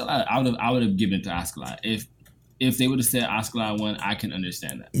 Askeladd, I would have given it to Askeladd. If they would have said Askeladd won, I can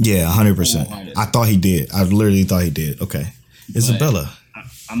understand that. Yeah, 100%. I thought he did. I literally thought he did. Okay, Isabella.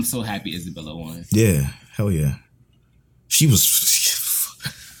 I'm so happy Isabella won. Yeah, hell yeah. She was.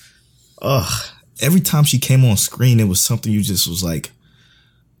 Every time she came on screen, it was something you just was like,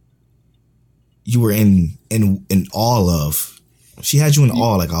 you were in awe of. She had you in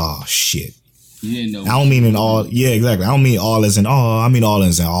awe, like, oh shit. You didn't know. I don't mean in awe. Yeah, exactly. I don't mean all as in awe. I mean all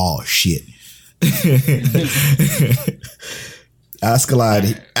as in oh shit.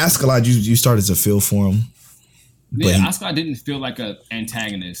 Askeladd, you started to feel for him. Yeah, Askeladd didn't feel like an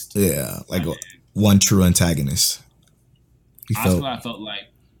antagonist. Yeah, like one true antagonist. Askeladd felt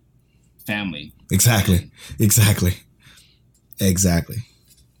like family. Exactly.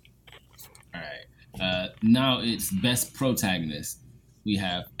 All right. Now it's best protagonist. We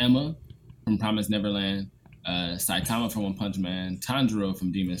have Emma from Promised Neverland, Saitama from One Punch Man, Tanjiro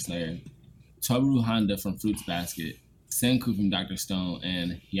from Demon Slayer, Toru Honda from Fruits Basket, Senku from Dr. Stone,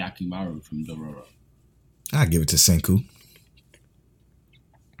 and Hyakumaru from Dororo. I'll give it to Senku.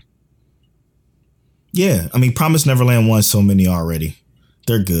 Yeah, I mean, Promise Neverland won so many already.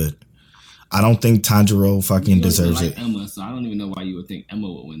 They're good. I don't think Tanjiro fucking deserves it. Emma, so I don't even know why you would think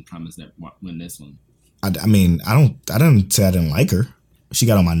Emma would win this one. I mean, I didn't say I didn't like her. She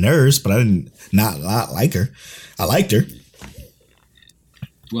got on my nerves, but I didn't not like her. I liked her.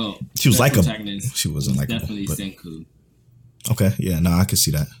 Well, she was likable. She wasn't likable. Definitely Senku. Okay, yeah, no, I could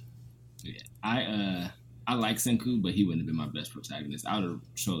see that. Yeah, I like Senku, but he wouldn't have been my best protagonist. I would have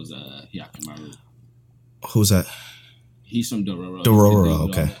chose Hyakkimaru. Who's that? He's from Dororo. Dororo,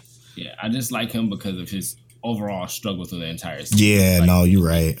 okay. Yeah, I just like him because of his overall struggle through the entire season. Yeah, like, no, you're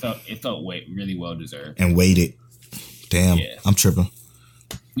right. It felt really well deserved. And weighted. Damn, yeah. I'm tripping.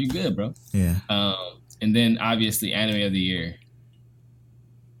 You good, bro? Yeah. And then obviously anime of the year.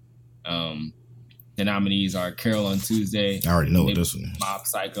 The nominees are Carol on Tuesday. I already know what this one is. Mob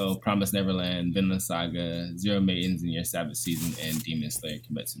Psycho, Promise Neverland, Vinland Saga, Zero Maidens in Your Sabbath Season, and Demon Slayer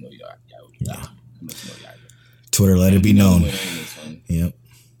Kimetsu no Yaiba. Twitter, let it be known. Yep.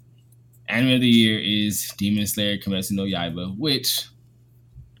 Anime of the year is Demon Slayer Kimetsu no Yaiba, which,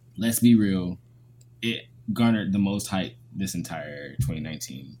 let's be real, it garnered the most hype this entire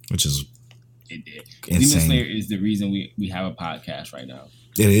 2019. Which is it did. Insane. Demon Slayer is the reason we have a podcast right now.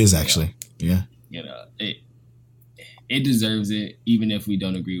 It is actually. Yeah. You know, it deserves it. Even if we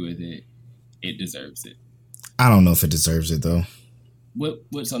don't agree with it, it deserves it. I don't know if it deserves it though.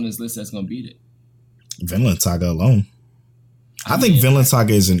 What's on this list that's gonna beat it? Vinland Saga alone. I think Vinland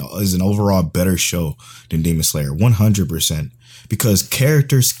Saga is an overall better show than Demon Slayer, 100%. Because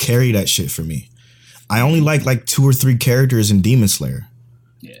characters carry that shit for me. I only like 2 or 3 characters in Demon Slayer.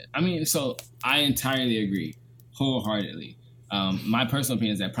 Yeah, I mean, so I entirely agree, wholeheartedly. My personal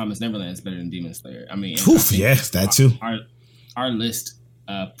opinion is that Promise Neverland is better than Demon Slayer. I mean, yes, that too. Our list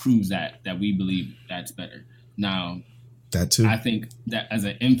proves that we believe that's better. Now, that too. I think that as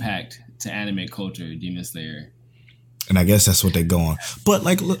an impact to anime culture, Demon Slayer. And I guess that's what they go on. But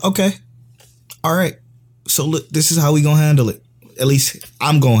like, okay, all right. So look, this is how we gonna handle it. At least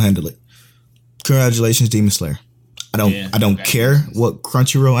I'm gonna handle it. Congratulations, Demon Slayer. I don't care what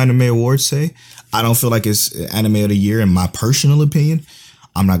Crunchyroll Anime Awards say. I don't feel like it's anime of the year in my personal opinion.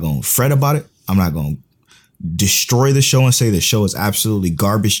 I'm not going to fret about it. I'm not going to destroy the show and say the show is absolutely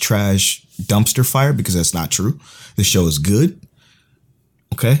garbage, trash, dumpster fire, because that's not true. The show is good.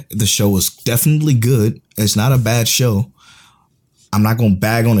 Okay. The show is definitely good. It's not a bad show. I'm not going to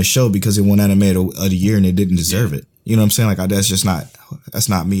bag on a show because it won anime of the year and it didn't deserve it. You know what I'm saying? Like that's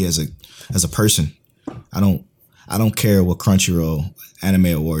not me as a person. I don't care what Crunchyroll Anime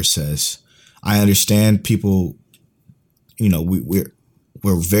Awards says. I understand people, you know, we're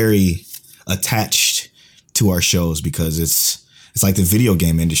very attached to our shows because it's like the video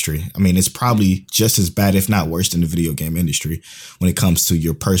game industry. I mean, it's probably just as bad, if not worse, than the video game industry when it comes to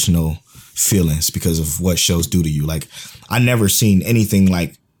your personal feelings because of what shows do to you. Like, I never seen anything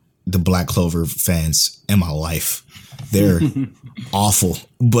like the Black Clover fans in my life. They're awful,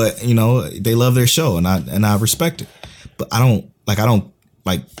 but you know, they love their show and I respect it. But I don't like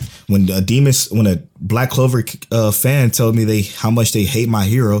when a Black Clover fan told me how much they hate my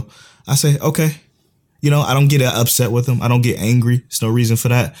hero. I say, okay, you know, I don't get upset with them. I don't get angry. There's no reason for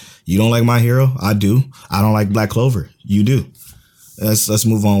that. You don't like my hero? I do. I don't like Black Clover. You do. Let's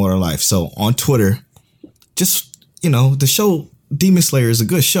move on with our life. So on Twitter, just, you know, the show Demon Slayer is a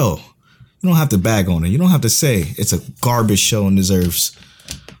good show. You don't have to bag on it. You don't have to say it's a garbage show and deserves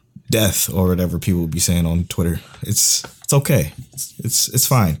death or whatever people will be saying on Twitter. It's okay. It's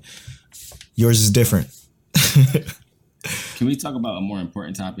fine. Yours is different. Can we talk about a more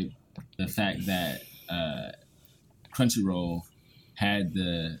important topic? The fact that Crunchyroll had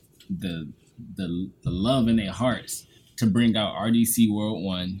the love in their hearts to bring out RDC World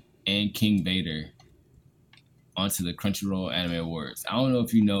 1 and King Vader onto the Crunchyroll Anime Awards. I don't know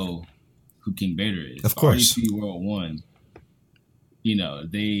if you know who King Vader is. Of course. RDC World 1, you know,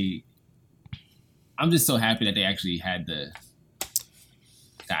 I'm just so happy that they actually had the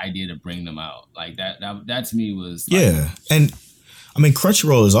idea to bring them out. Like that to me was like, yeah. And I mean,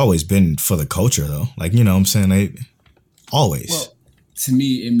 Crunchyroll has always been for the culture though. Like, you know what I'm saying? They always. Well, to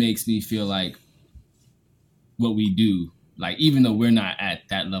me, it makes me feel like what we do, like, even though we're not at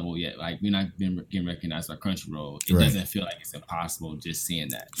that level yet, like we're not getting recognized by Crunchyroll, it doesn't feel like it's impossible just seeing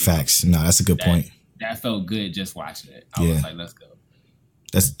that. Facts. No, that's a good point. That felt good just watching it. I was like, let's go.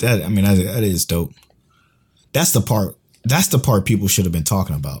 I mean, that is dope. That's the part people should have been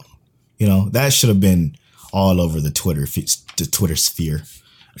talking about. You know, that should have been all over the Twitter sphere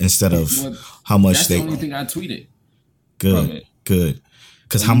instead of how much that's the only thing I tweeted. Good.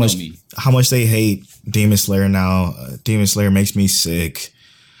 Because how much they hate Demon Slayer now. Demon Slayer makes me sick.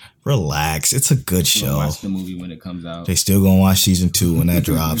 Relax. It's a good show. Watch the movie when it comes out. They still gonna watch season 2 when that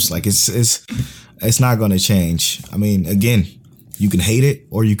drops. Like it's not gonna change. I mean, again, you can hate it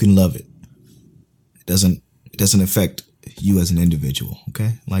or you can love it. It doesn't affect you as an individual.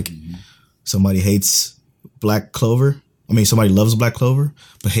 Okay, like somebody hates Black Clover. I mean, somebody loves Black Clover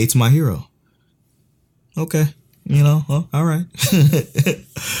but hates My Hero. Okay, well, all right.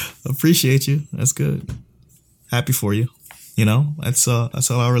 Appreciate you. That's good. Happy for you. That's all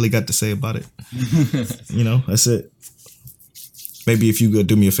I really got to say about it. That's it. Maybe if you could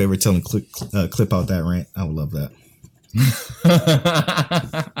do me a favor, tell me clip out that rant. I would love that.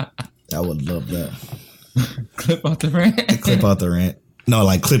 I would love that. Clip out the rant. Clip out the rant. No,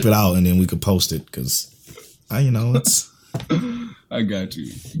 like clip it out and then we could post it because it's. I got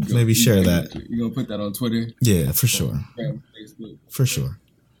you. Maybe share that. You gonna put that on Twitter? Yeah, for sure. Facebook. For sure.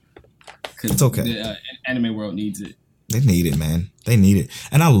 It's okay. The anime world needs it. They need it, man. They need it.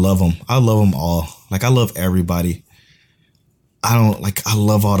 And I love them. I love them all. Like, I love everybody. I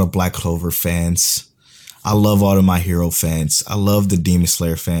love all the Black Clover fans. I love all the My Hero fans. I love the Demon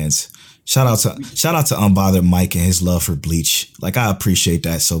Slayer fans. Shout out to Unbothered Mike and his love for Bleach. Like, I appreciate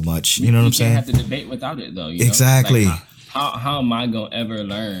that so much. You know what I'm saying? You can't have to debate without it, though. Exactly. Like, how am I going to ever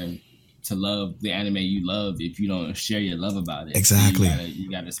learn to love the anime you love if you don't share your love about it? Exactly. You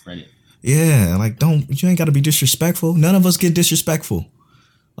got to spread it. Yeah, like you ain't got to be disrespectful. None of us get disrespectful.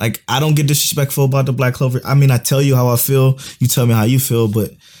 Like, I don't get disrespectful about the Black Clover. I mean, I tell you how I feel. You tell me how you feel.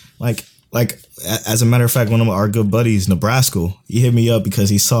 But like as a matter of fact, one of our good buddies, Nebraska, he hit me up because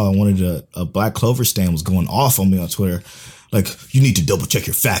he saw one of a Black Clover stand was going off on me on Twitter. Like, you need to double check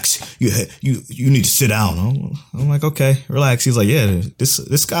your facts. You need to sit down. I'm like, okay, relax. He's like, yeah,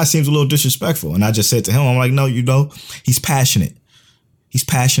 this guy seems a little disrespectful. And I just said to him, I'm like, no, he's passionate. He's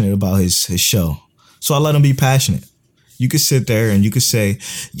passionate about his show. So I let him be passionate. You could sit there and you could say,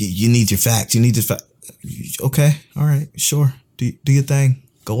 you need your facts. You need the fact. Okay. All right. Sure. Do your thing.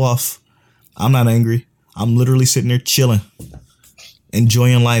 Go off. I'm not angry. I'm literally sitting there chilling,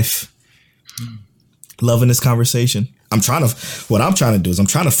 enjoying life, loving this conversation. What I'm trying to do is I'm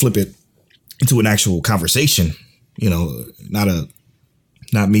trying to flip it into an actual conversation, not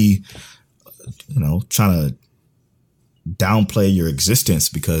me, trying to downplay your existence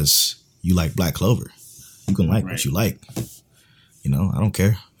because you like Black Clover. You can like what you like. I don't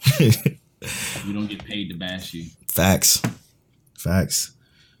care. We don't get paid to bash you. Facts.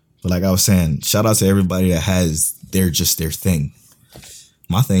 But like I was saying, shout out to everybody that has their thing.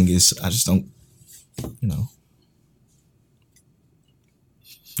 My thing is I just don't, I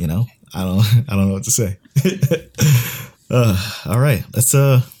don't know what to say. All right, let's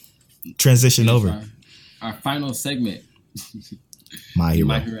transition over. Our final segment. My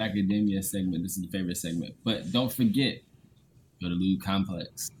Hero Academia segment. This is the favorite segment. But don't forget, go to Lube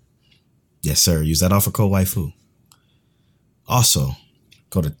Complex. Yes, sir. Use that offer code waifu. Also,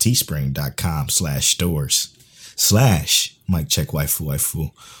 go to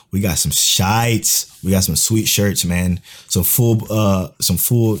teespring.com/stores/MikeCheckWaifu. We got some shites. We got some sweet shirts, man. Some full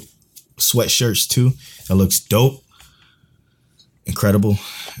sweatshirts too. That looks dope. Incredible.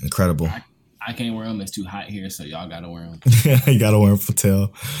 I can't wear them. It's too hot here, so y'all gotta wear them. You gotta wear them for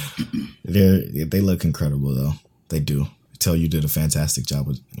Tell. They look incredible though. They do. Tell you did a fantastic job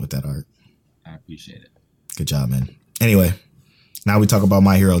with that art. I appreciate it. Good job, man. Anyway, now we talk about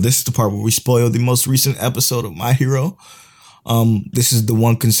My Hero. This is the part where we spoil the most recent episode of My Hero. This is the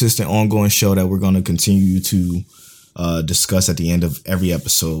one consistent ongoing show that we're going to continue to discuss at the end of every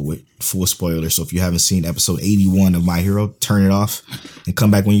episode with full spoilers. So if you haven't seen episode 81 of My Hero, turn it off and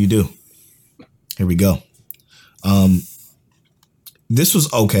come back when you do. Here we go. This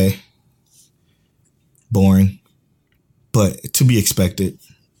was okay. Boring, but to be expected.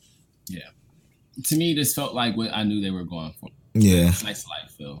 Yeah. To me, this felt like what I knew they were going for. Yeah. Nice light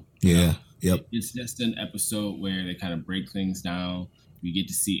feel. Yeah. Yep. It's just an episode where they kind of break things down. We get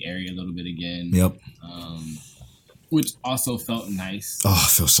to see Eri a little bit again. Yep. Which also felt nice. Oh,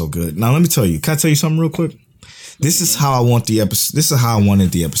 it feels so good. Now let me tell you. Can I tell you something real quick? This is how I want the episode. This is how I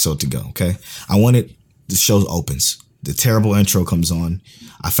wanted the episode to go. Okay. I wanted the show opens. The terrible intro comes on.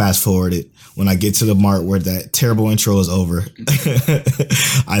 I fast forward it. When I get to the mark where that terrible intro is over,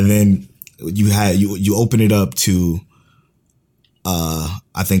 and then you open it up to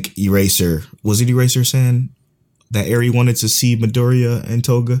I think Eraser. Was it Eraser saying that Eri wanted to see Midoriya and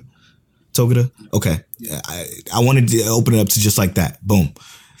Togeda? Okay. I wanted to open it up to just like that. Boom.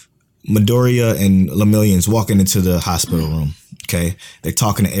 Midoriya and Lemillion's walking into the hospital room. Okay, they're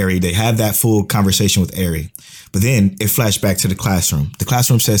talking to Eri. They have that full conversation with Eri, but then it flashed back to the classroom. The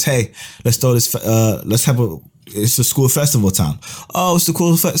classroom says, "Hey, let's throw this. Let's have a. It's the school festival time. Oh, it's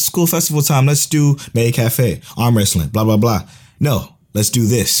the school festival time. Let's do Maid Cafe, arm wrestling, blah blah blah. No, let's do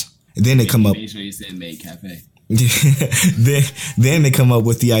this." And then they come up. Make sure you said Maid Cafe. then they come up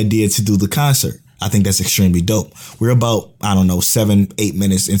with the idea to do the concert. I think that's extremely dope. We're about, I don't know, 7-8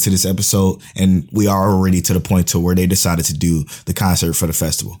 minutes into this episode, and we are already to the point to where they decided to do the concert for the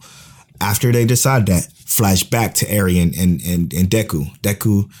festival. After they decide that, flash back to Eri and Deku.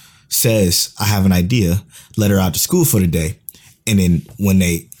 Deku says, "I have an idea. Let her out to school for the day." And then when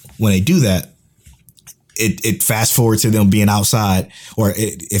they do that, it fast forward to them being outside, or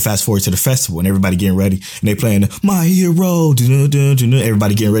it fast forward to the festival and everybody getting ready, and they playing My Hero.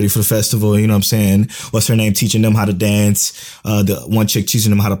 Everybody getting ready for the festival. You know what I'm saying? What's her name? Teaching them how to dance. The one chick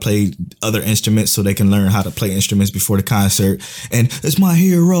teaching them how to play other instruments so they can learn how to play instruments before the concert. And it's My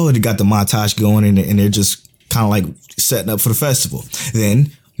Hero. And they got the montage going, and they're just kind of like setting up for the festival.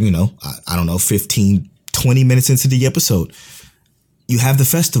 Then, I don't know, 15, 20 minutes into the episode, you have the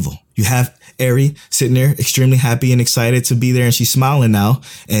festival. You have Eri sitting there extremely happy and excited to be there, and she's smiling now.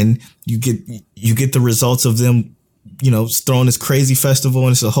 And you get the results of them, throwing this crazy festival,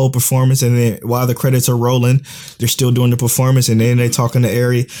 and it's a whole performance. And then while the credits are rolling, they're still doing the performance, and then they're talking to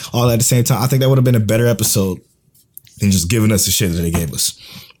Eri all at the same time. I think that would have been a better episode than just giving us the shit that they gave us.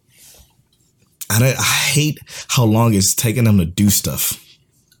 I hate how long it's taking them to do stuff.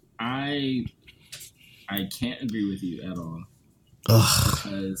 I can't agree with you at all. Ugh.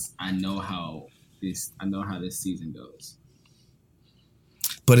 Because I know how this season goes.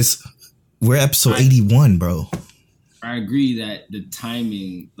 But we're episode 81, bro. I agree that the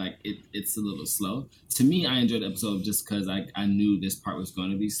timing, it's a little slow. To me, I enjoyed the episode just because I knew this part was going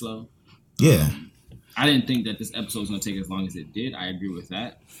to be slow. Yeah. I didn't think that this episode was going to take as long as it did. I agree with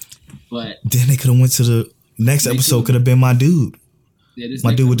that. But then they could have went to the next episode. Could have been my dude. Yeah,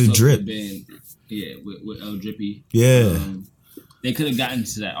 my dude with the drip. With El Drippy. Yeah. They could have gotten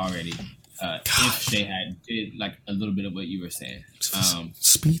to that already if they had did like a little bit of what you were saying.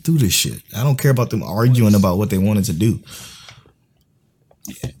 Speed through this shit. I don't care about them arguing about what they wanted to do.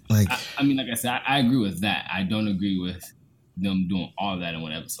 Yeah. Like I said, I agree with that. I don't agree with them doing all of that in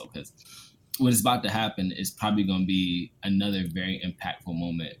one episode, because what is about to happen is probably going to be another very impactful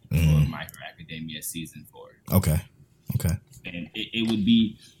moment for My Hero Academia season 4. Okay. And it would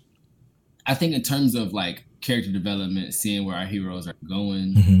be, I think, in terms of like character development, seeing where our heroes are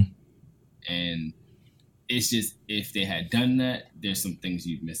going, and it's just, if they had done that, there's some things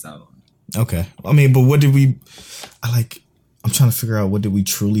you'd miss out on. Okay. I mean, but what did we? I'm trying to figure out, what did we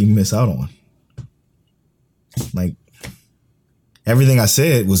truly miss out on? Like, everything I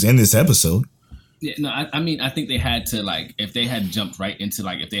said was in this episode. Yeah, no, I think they had to, like, if they had jumped right into,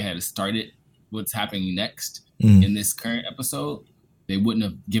 like, if they had started what's happening next in this current episode, they wouldn't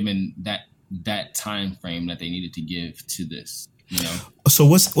have given that time frame that they needed to give to this, So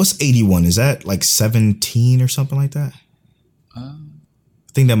what's 81? Is that like 17 or something like that? I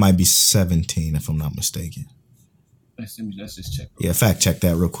think that might be 17 if I'm not mistaken. Let's just check. Yeah, fact check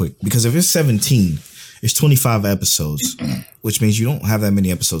that real quick. Because if it's 17, it's 25 episodes, which means you don't have that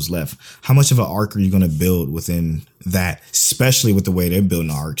many episodes left. How much of an arc are you going to build within that, especially with the way they're building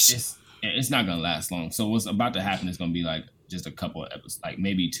arcs? It's not going to last long. So what's about to happen is going to be like just a couple of episodes, like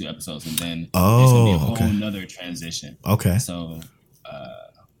maybe 2 episodes, and then there's going to be a whole nother transition. Okay. So,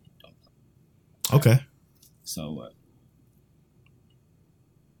 okay. So,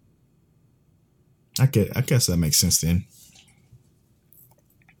 I guess that makes sense then.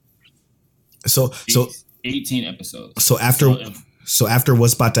 So 18 episodes. So after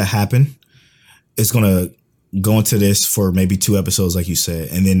what's about to happen, it's gonna go into this for maybe 2 episodes, like you said,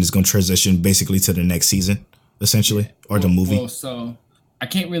 and then it's gonna transition basically to the next season, essentially, or the movie. Well, so I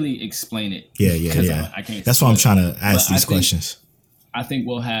can't really explain it. Yeah. I can't. That's why I'm trying to ask these questions. I think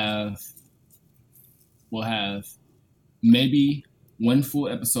we'll have maybe 1 full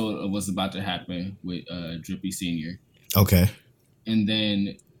episode of what's about to happen with Drippy Senior. Okay. And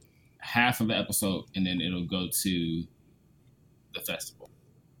then half of the episode, and then it'll go to the festival,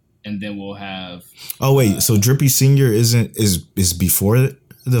 and then we'll have. Oh wait, so Drippy Senior is before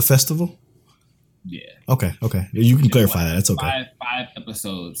the festival? Yeah. Okay. You can clarify that. That's okay. 5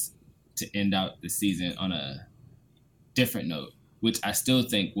 episodes to end out the season on a different note, which I still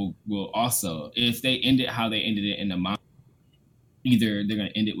think will also, if they end it how they ended it in the manga, either they're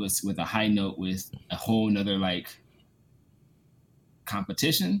gonna end it with a high note with a whole nother like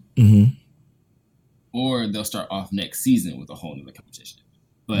competition, or they'll start off next season with a whole nother competition.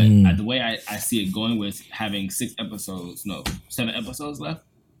 But the way I see it going with having 7 episodes left,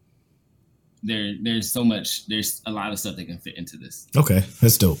 there's a lot of stuff that can fit into this. Okay,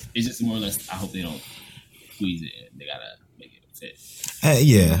 that's dope. It's just more or less, I hope they don't squeeze it in. They gotta make it fit.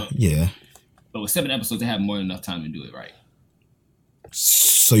 Yeah. But with 7 episodes, they have more than enough time to do it right.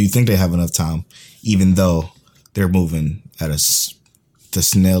 So you think they have enough time, even though they're moving at the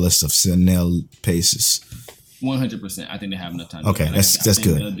snailest of snail paces? 100%. I think they have enough time. Okay, that's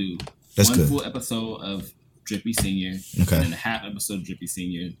good. They'll do one full episode of Drippy Senior, and then a half episode of Drippy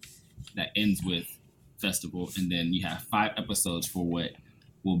Senior that ends with Festival, and then you have 5 episodes for what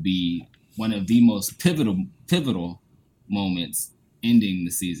will be one of the most pivotal moments ending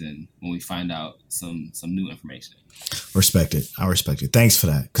the season when we find out some new information. Respect it. I respect it. Thanks for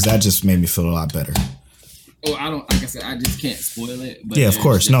that, because that just made me feel a lot better. Oh, like I said, I just can't spoil it. But yeah, of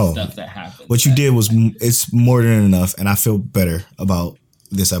course, no. Stuff that happens. What you did was it's more than enough, and I feel better about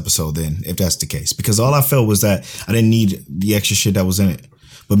this episode then, if that's the case. Because all I felt was that I didn't need the extra shit that was in it.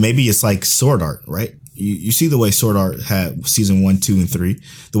 But maybe it's like Sword Art, right? You see the way Sword Art had season 1, 2, and 3,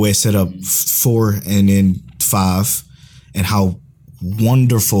 the way it set up 4 and then 5, and how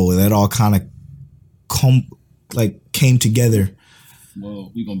wonderful that all kind of came together.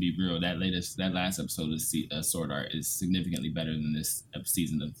 Well, we're gonna be real. That last episode of Sword Art is significantly better than this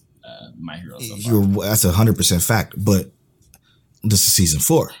season of My Hero so far. That's 100% fact. But this is season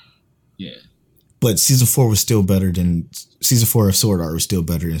 4. Yeah. But season 4 was still better than season 4 of Sword Art was still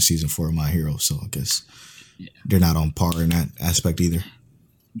better than season 4 of My Hero. So I guess they're not on par in that aspect either.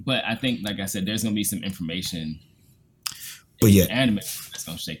 But I think, like I said, there's gonna be some information. But yeah, anime that's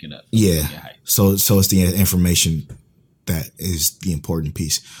gonna shake it up. Yeah. So it's the information that is the important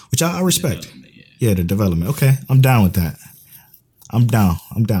piece, which I respect. The development. Okay, I'm down with that. I'm down.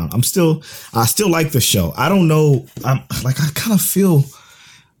 I still like the show. I don't know. I kind of feel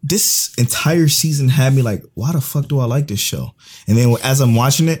this entire season had me like, why the fuck do I like this show? And then as I'm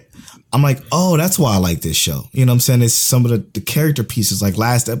watching it, I'm like, oh, that's why I like this show. You know what I'm saying? It's some of the character pieces, like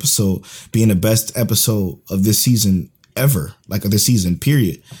last episode being the best episode of this season ever, like of this season,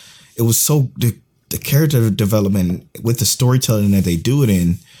 period. It was so, the character development with the storytelling that they do it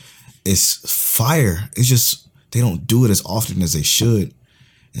in is fire. It's just, they don't do it as often as they should.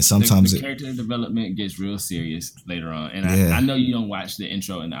 And sometimes the character development gets real serious later on. And I know you don't watch the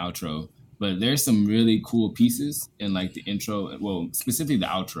intro and the outro, but there's some really cool pieces in like the intro, well, specifically the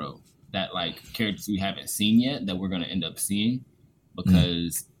outro, that like characters we haven't seen yet that we're going to end up seeing,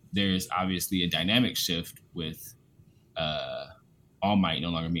 because there's obviously a dynamic shift with All Might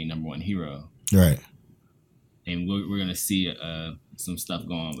no longer being number 1 hero. Right. And we're going to see some stuff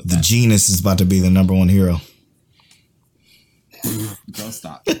going on with the Genius is about to be the number 1 hero. Girl,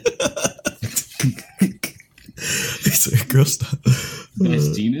 stop. Girl, stop.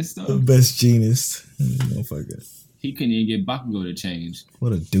 Best Genius, though? Best Genius. Motherfucker. He couldn't even get Bakugo to change.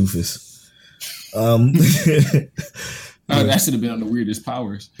 What a doofus. That should have been on the weirdest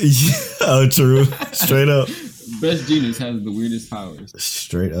powers. Oh, true. Straight up. Best Genius has the weirdest powers.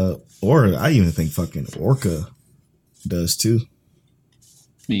 Straight up. Or I even think fucking Orca does too.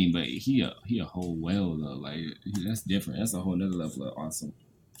 I mean, but he a whole whale though. Like that's different. That's a whole nother level of awesome.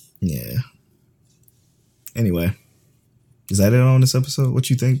 Yeah. Anyway, is that it on this episode? What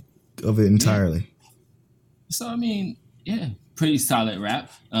you think of it entirely? Yeah. So I mean, yeah, pretty solid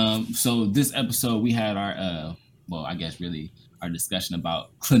wrap. So this episode we had our I guess really our discussion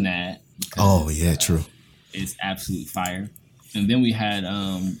about Clannad. Oh yeah, true. It's absolute fire. And then we had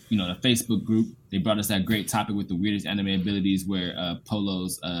the Facebook group. They brought us that great topic with the weirdest anime abilities, where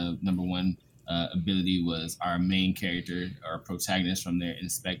Polo's number 1 ability was our main character or protagonist from their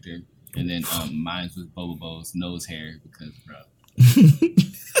Inspector, and then mine was Bobo's nose hair because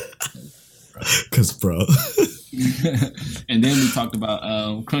bro. And then we talked about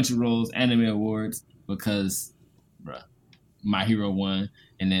Crunchyroll's Anime Awards because My Hero won,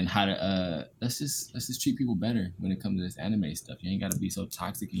 and then how to let's just treat people better when it comes to this anime stuff. You ain't got to be so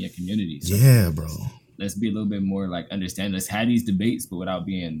toxic in your community. So yeah, bro. Let's be a little bit more like understand. Let's have these debates, but without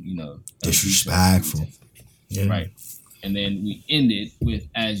being disrespectful. Yeah. Right. And then we ended with,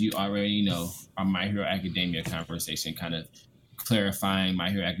 as you already know, our My Hero Academia conversation, kind of clarifying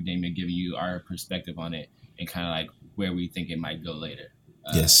My Hero Academia, giving you our perspective on it, and kind of like where we think it might go later.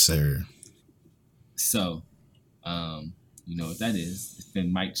 Yes, sir. So, you know what that is. It's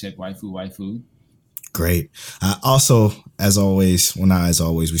been Mic Check Waifu. Great. I also, as always,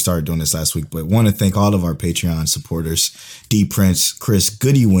 we started doing this last week, but want to thank all of our Patreon supporters: D Prince, Chris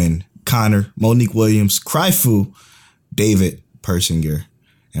Goodywin, Connor, Monique Williams, Cryfu, David Persinger,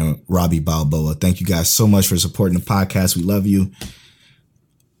 and Robbie Balboa. Thank you guys so much for supporting the podcast. We love you.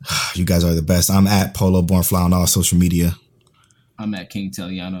 You guys are the best. I'm at Polo Born Fly on all social media. I'm at King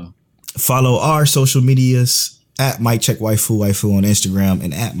Teliano. Follow our social medias at Mike Check Waifu on Instagram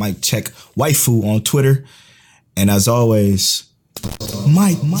and at Mike Check Waifu on Twitter. And as always,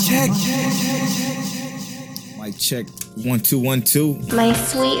 Mike Check. Mike Check 1 2 1 2. My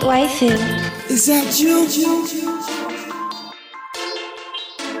sweet waifu. Is that you?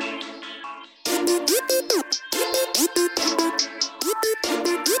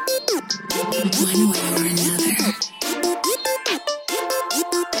 One way or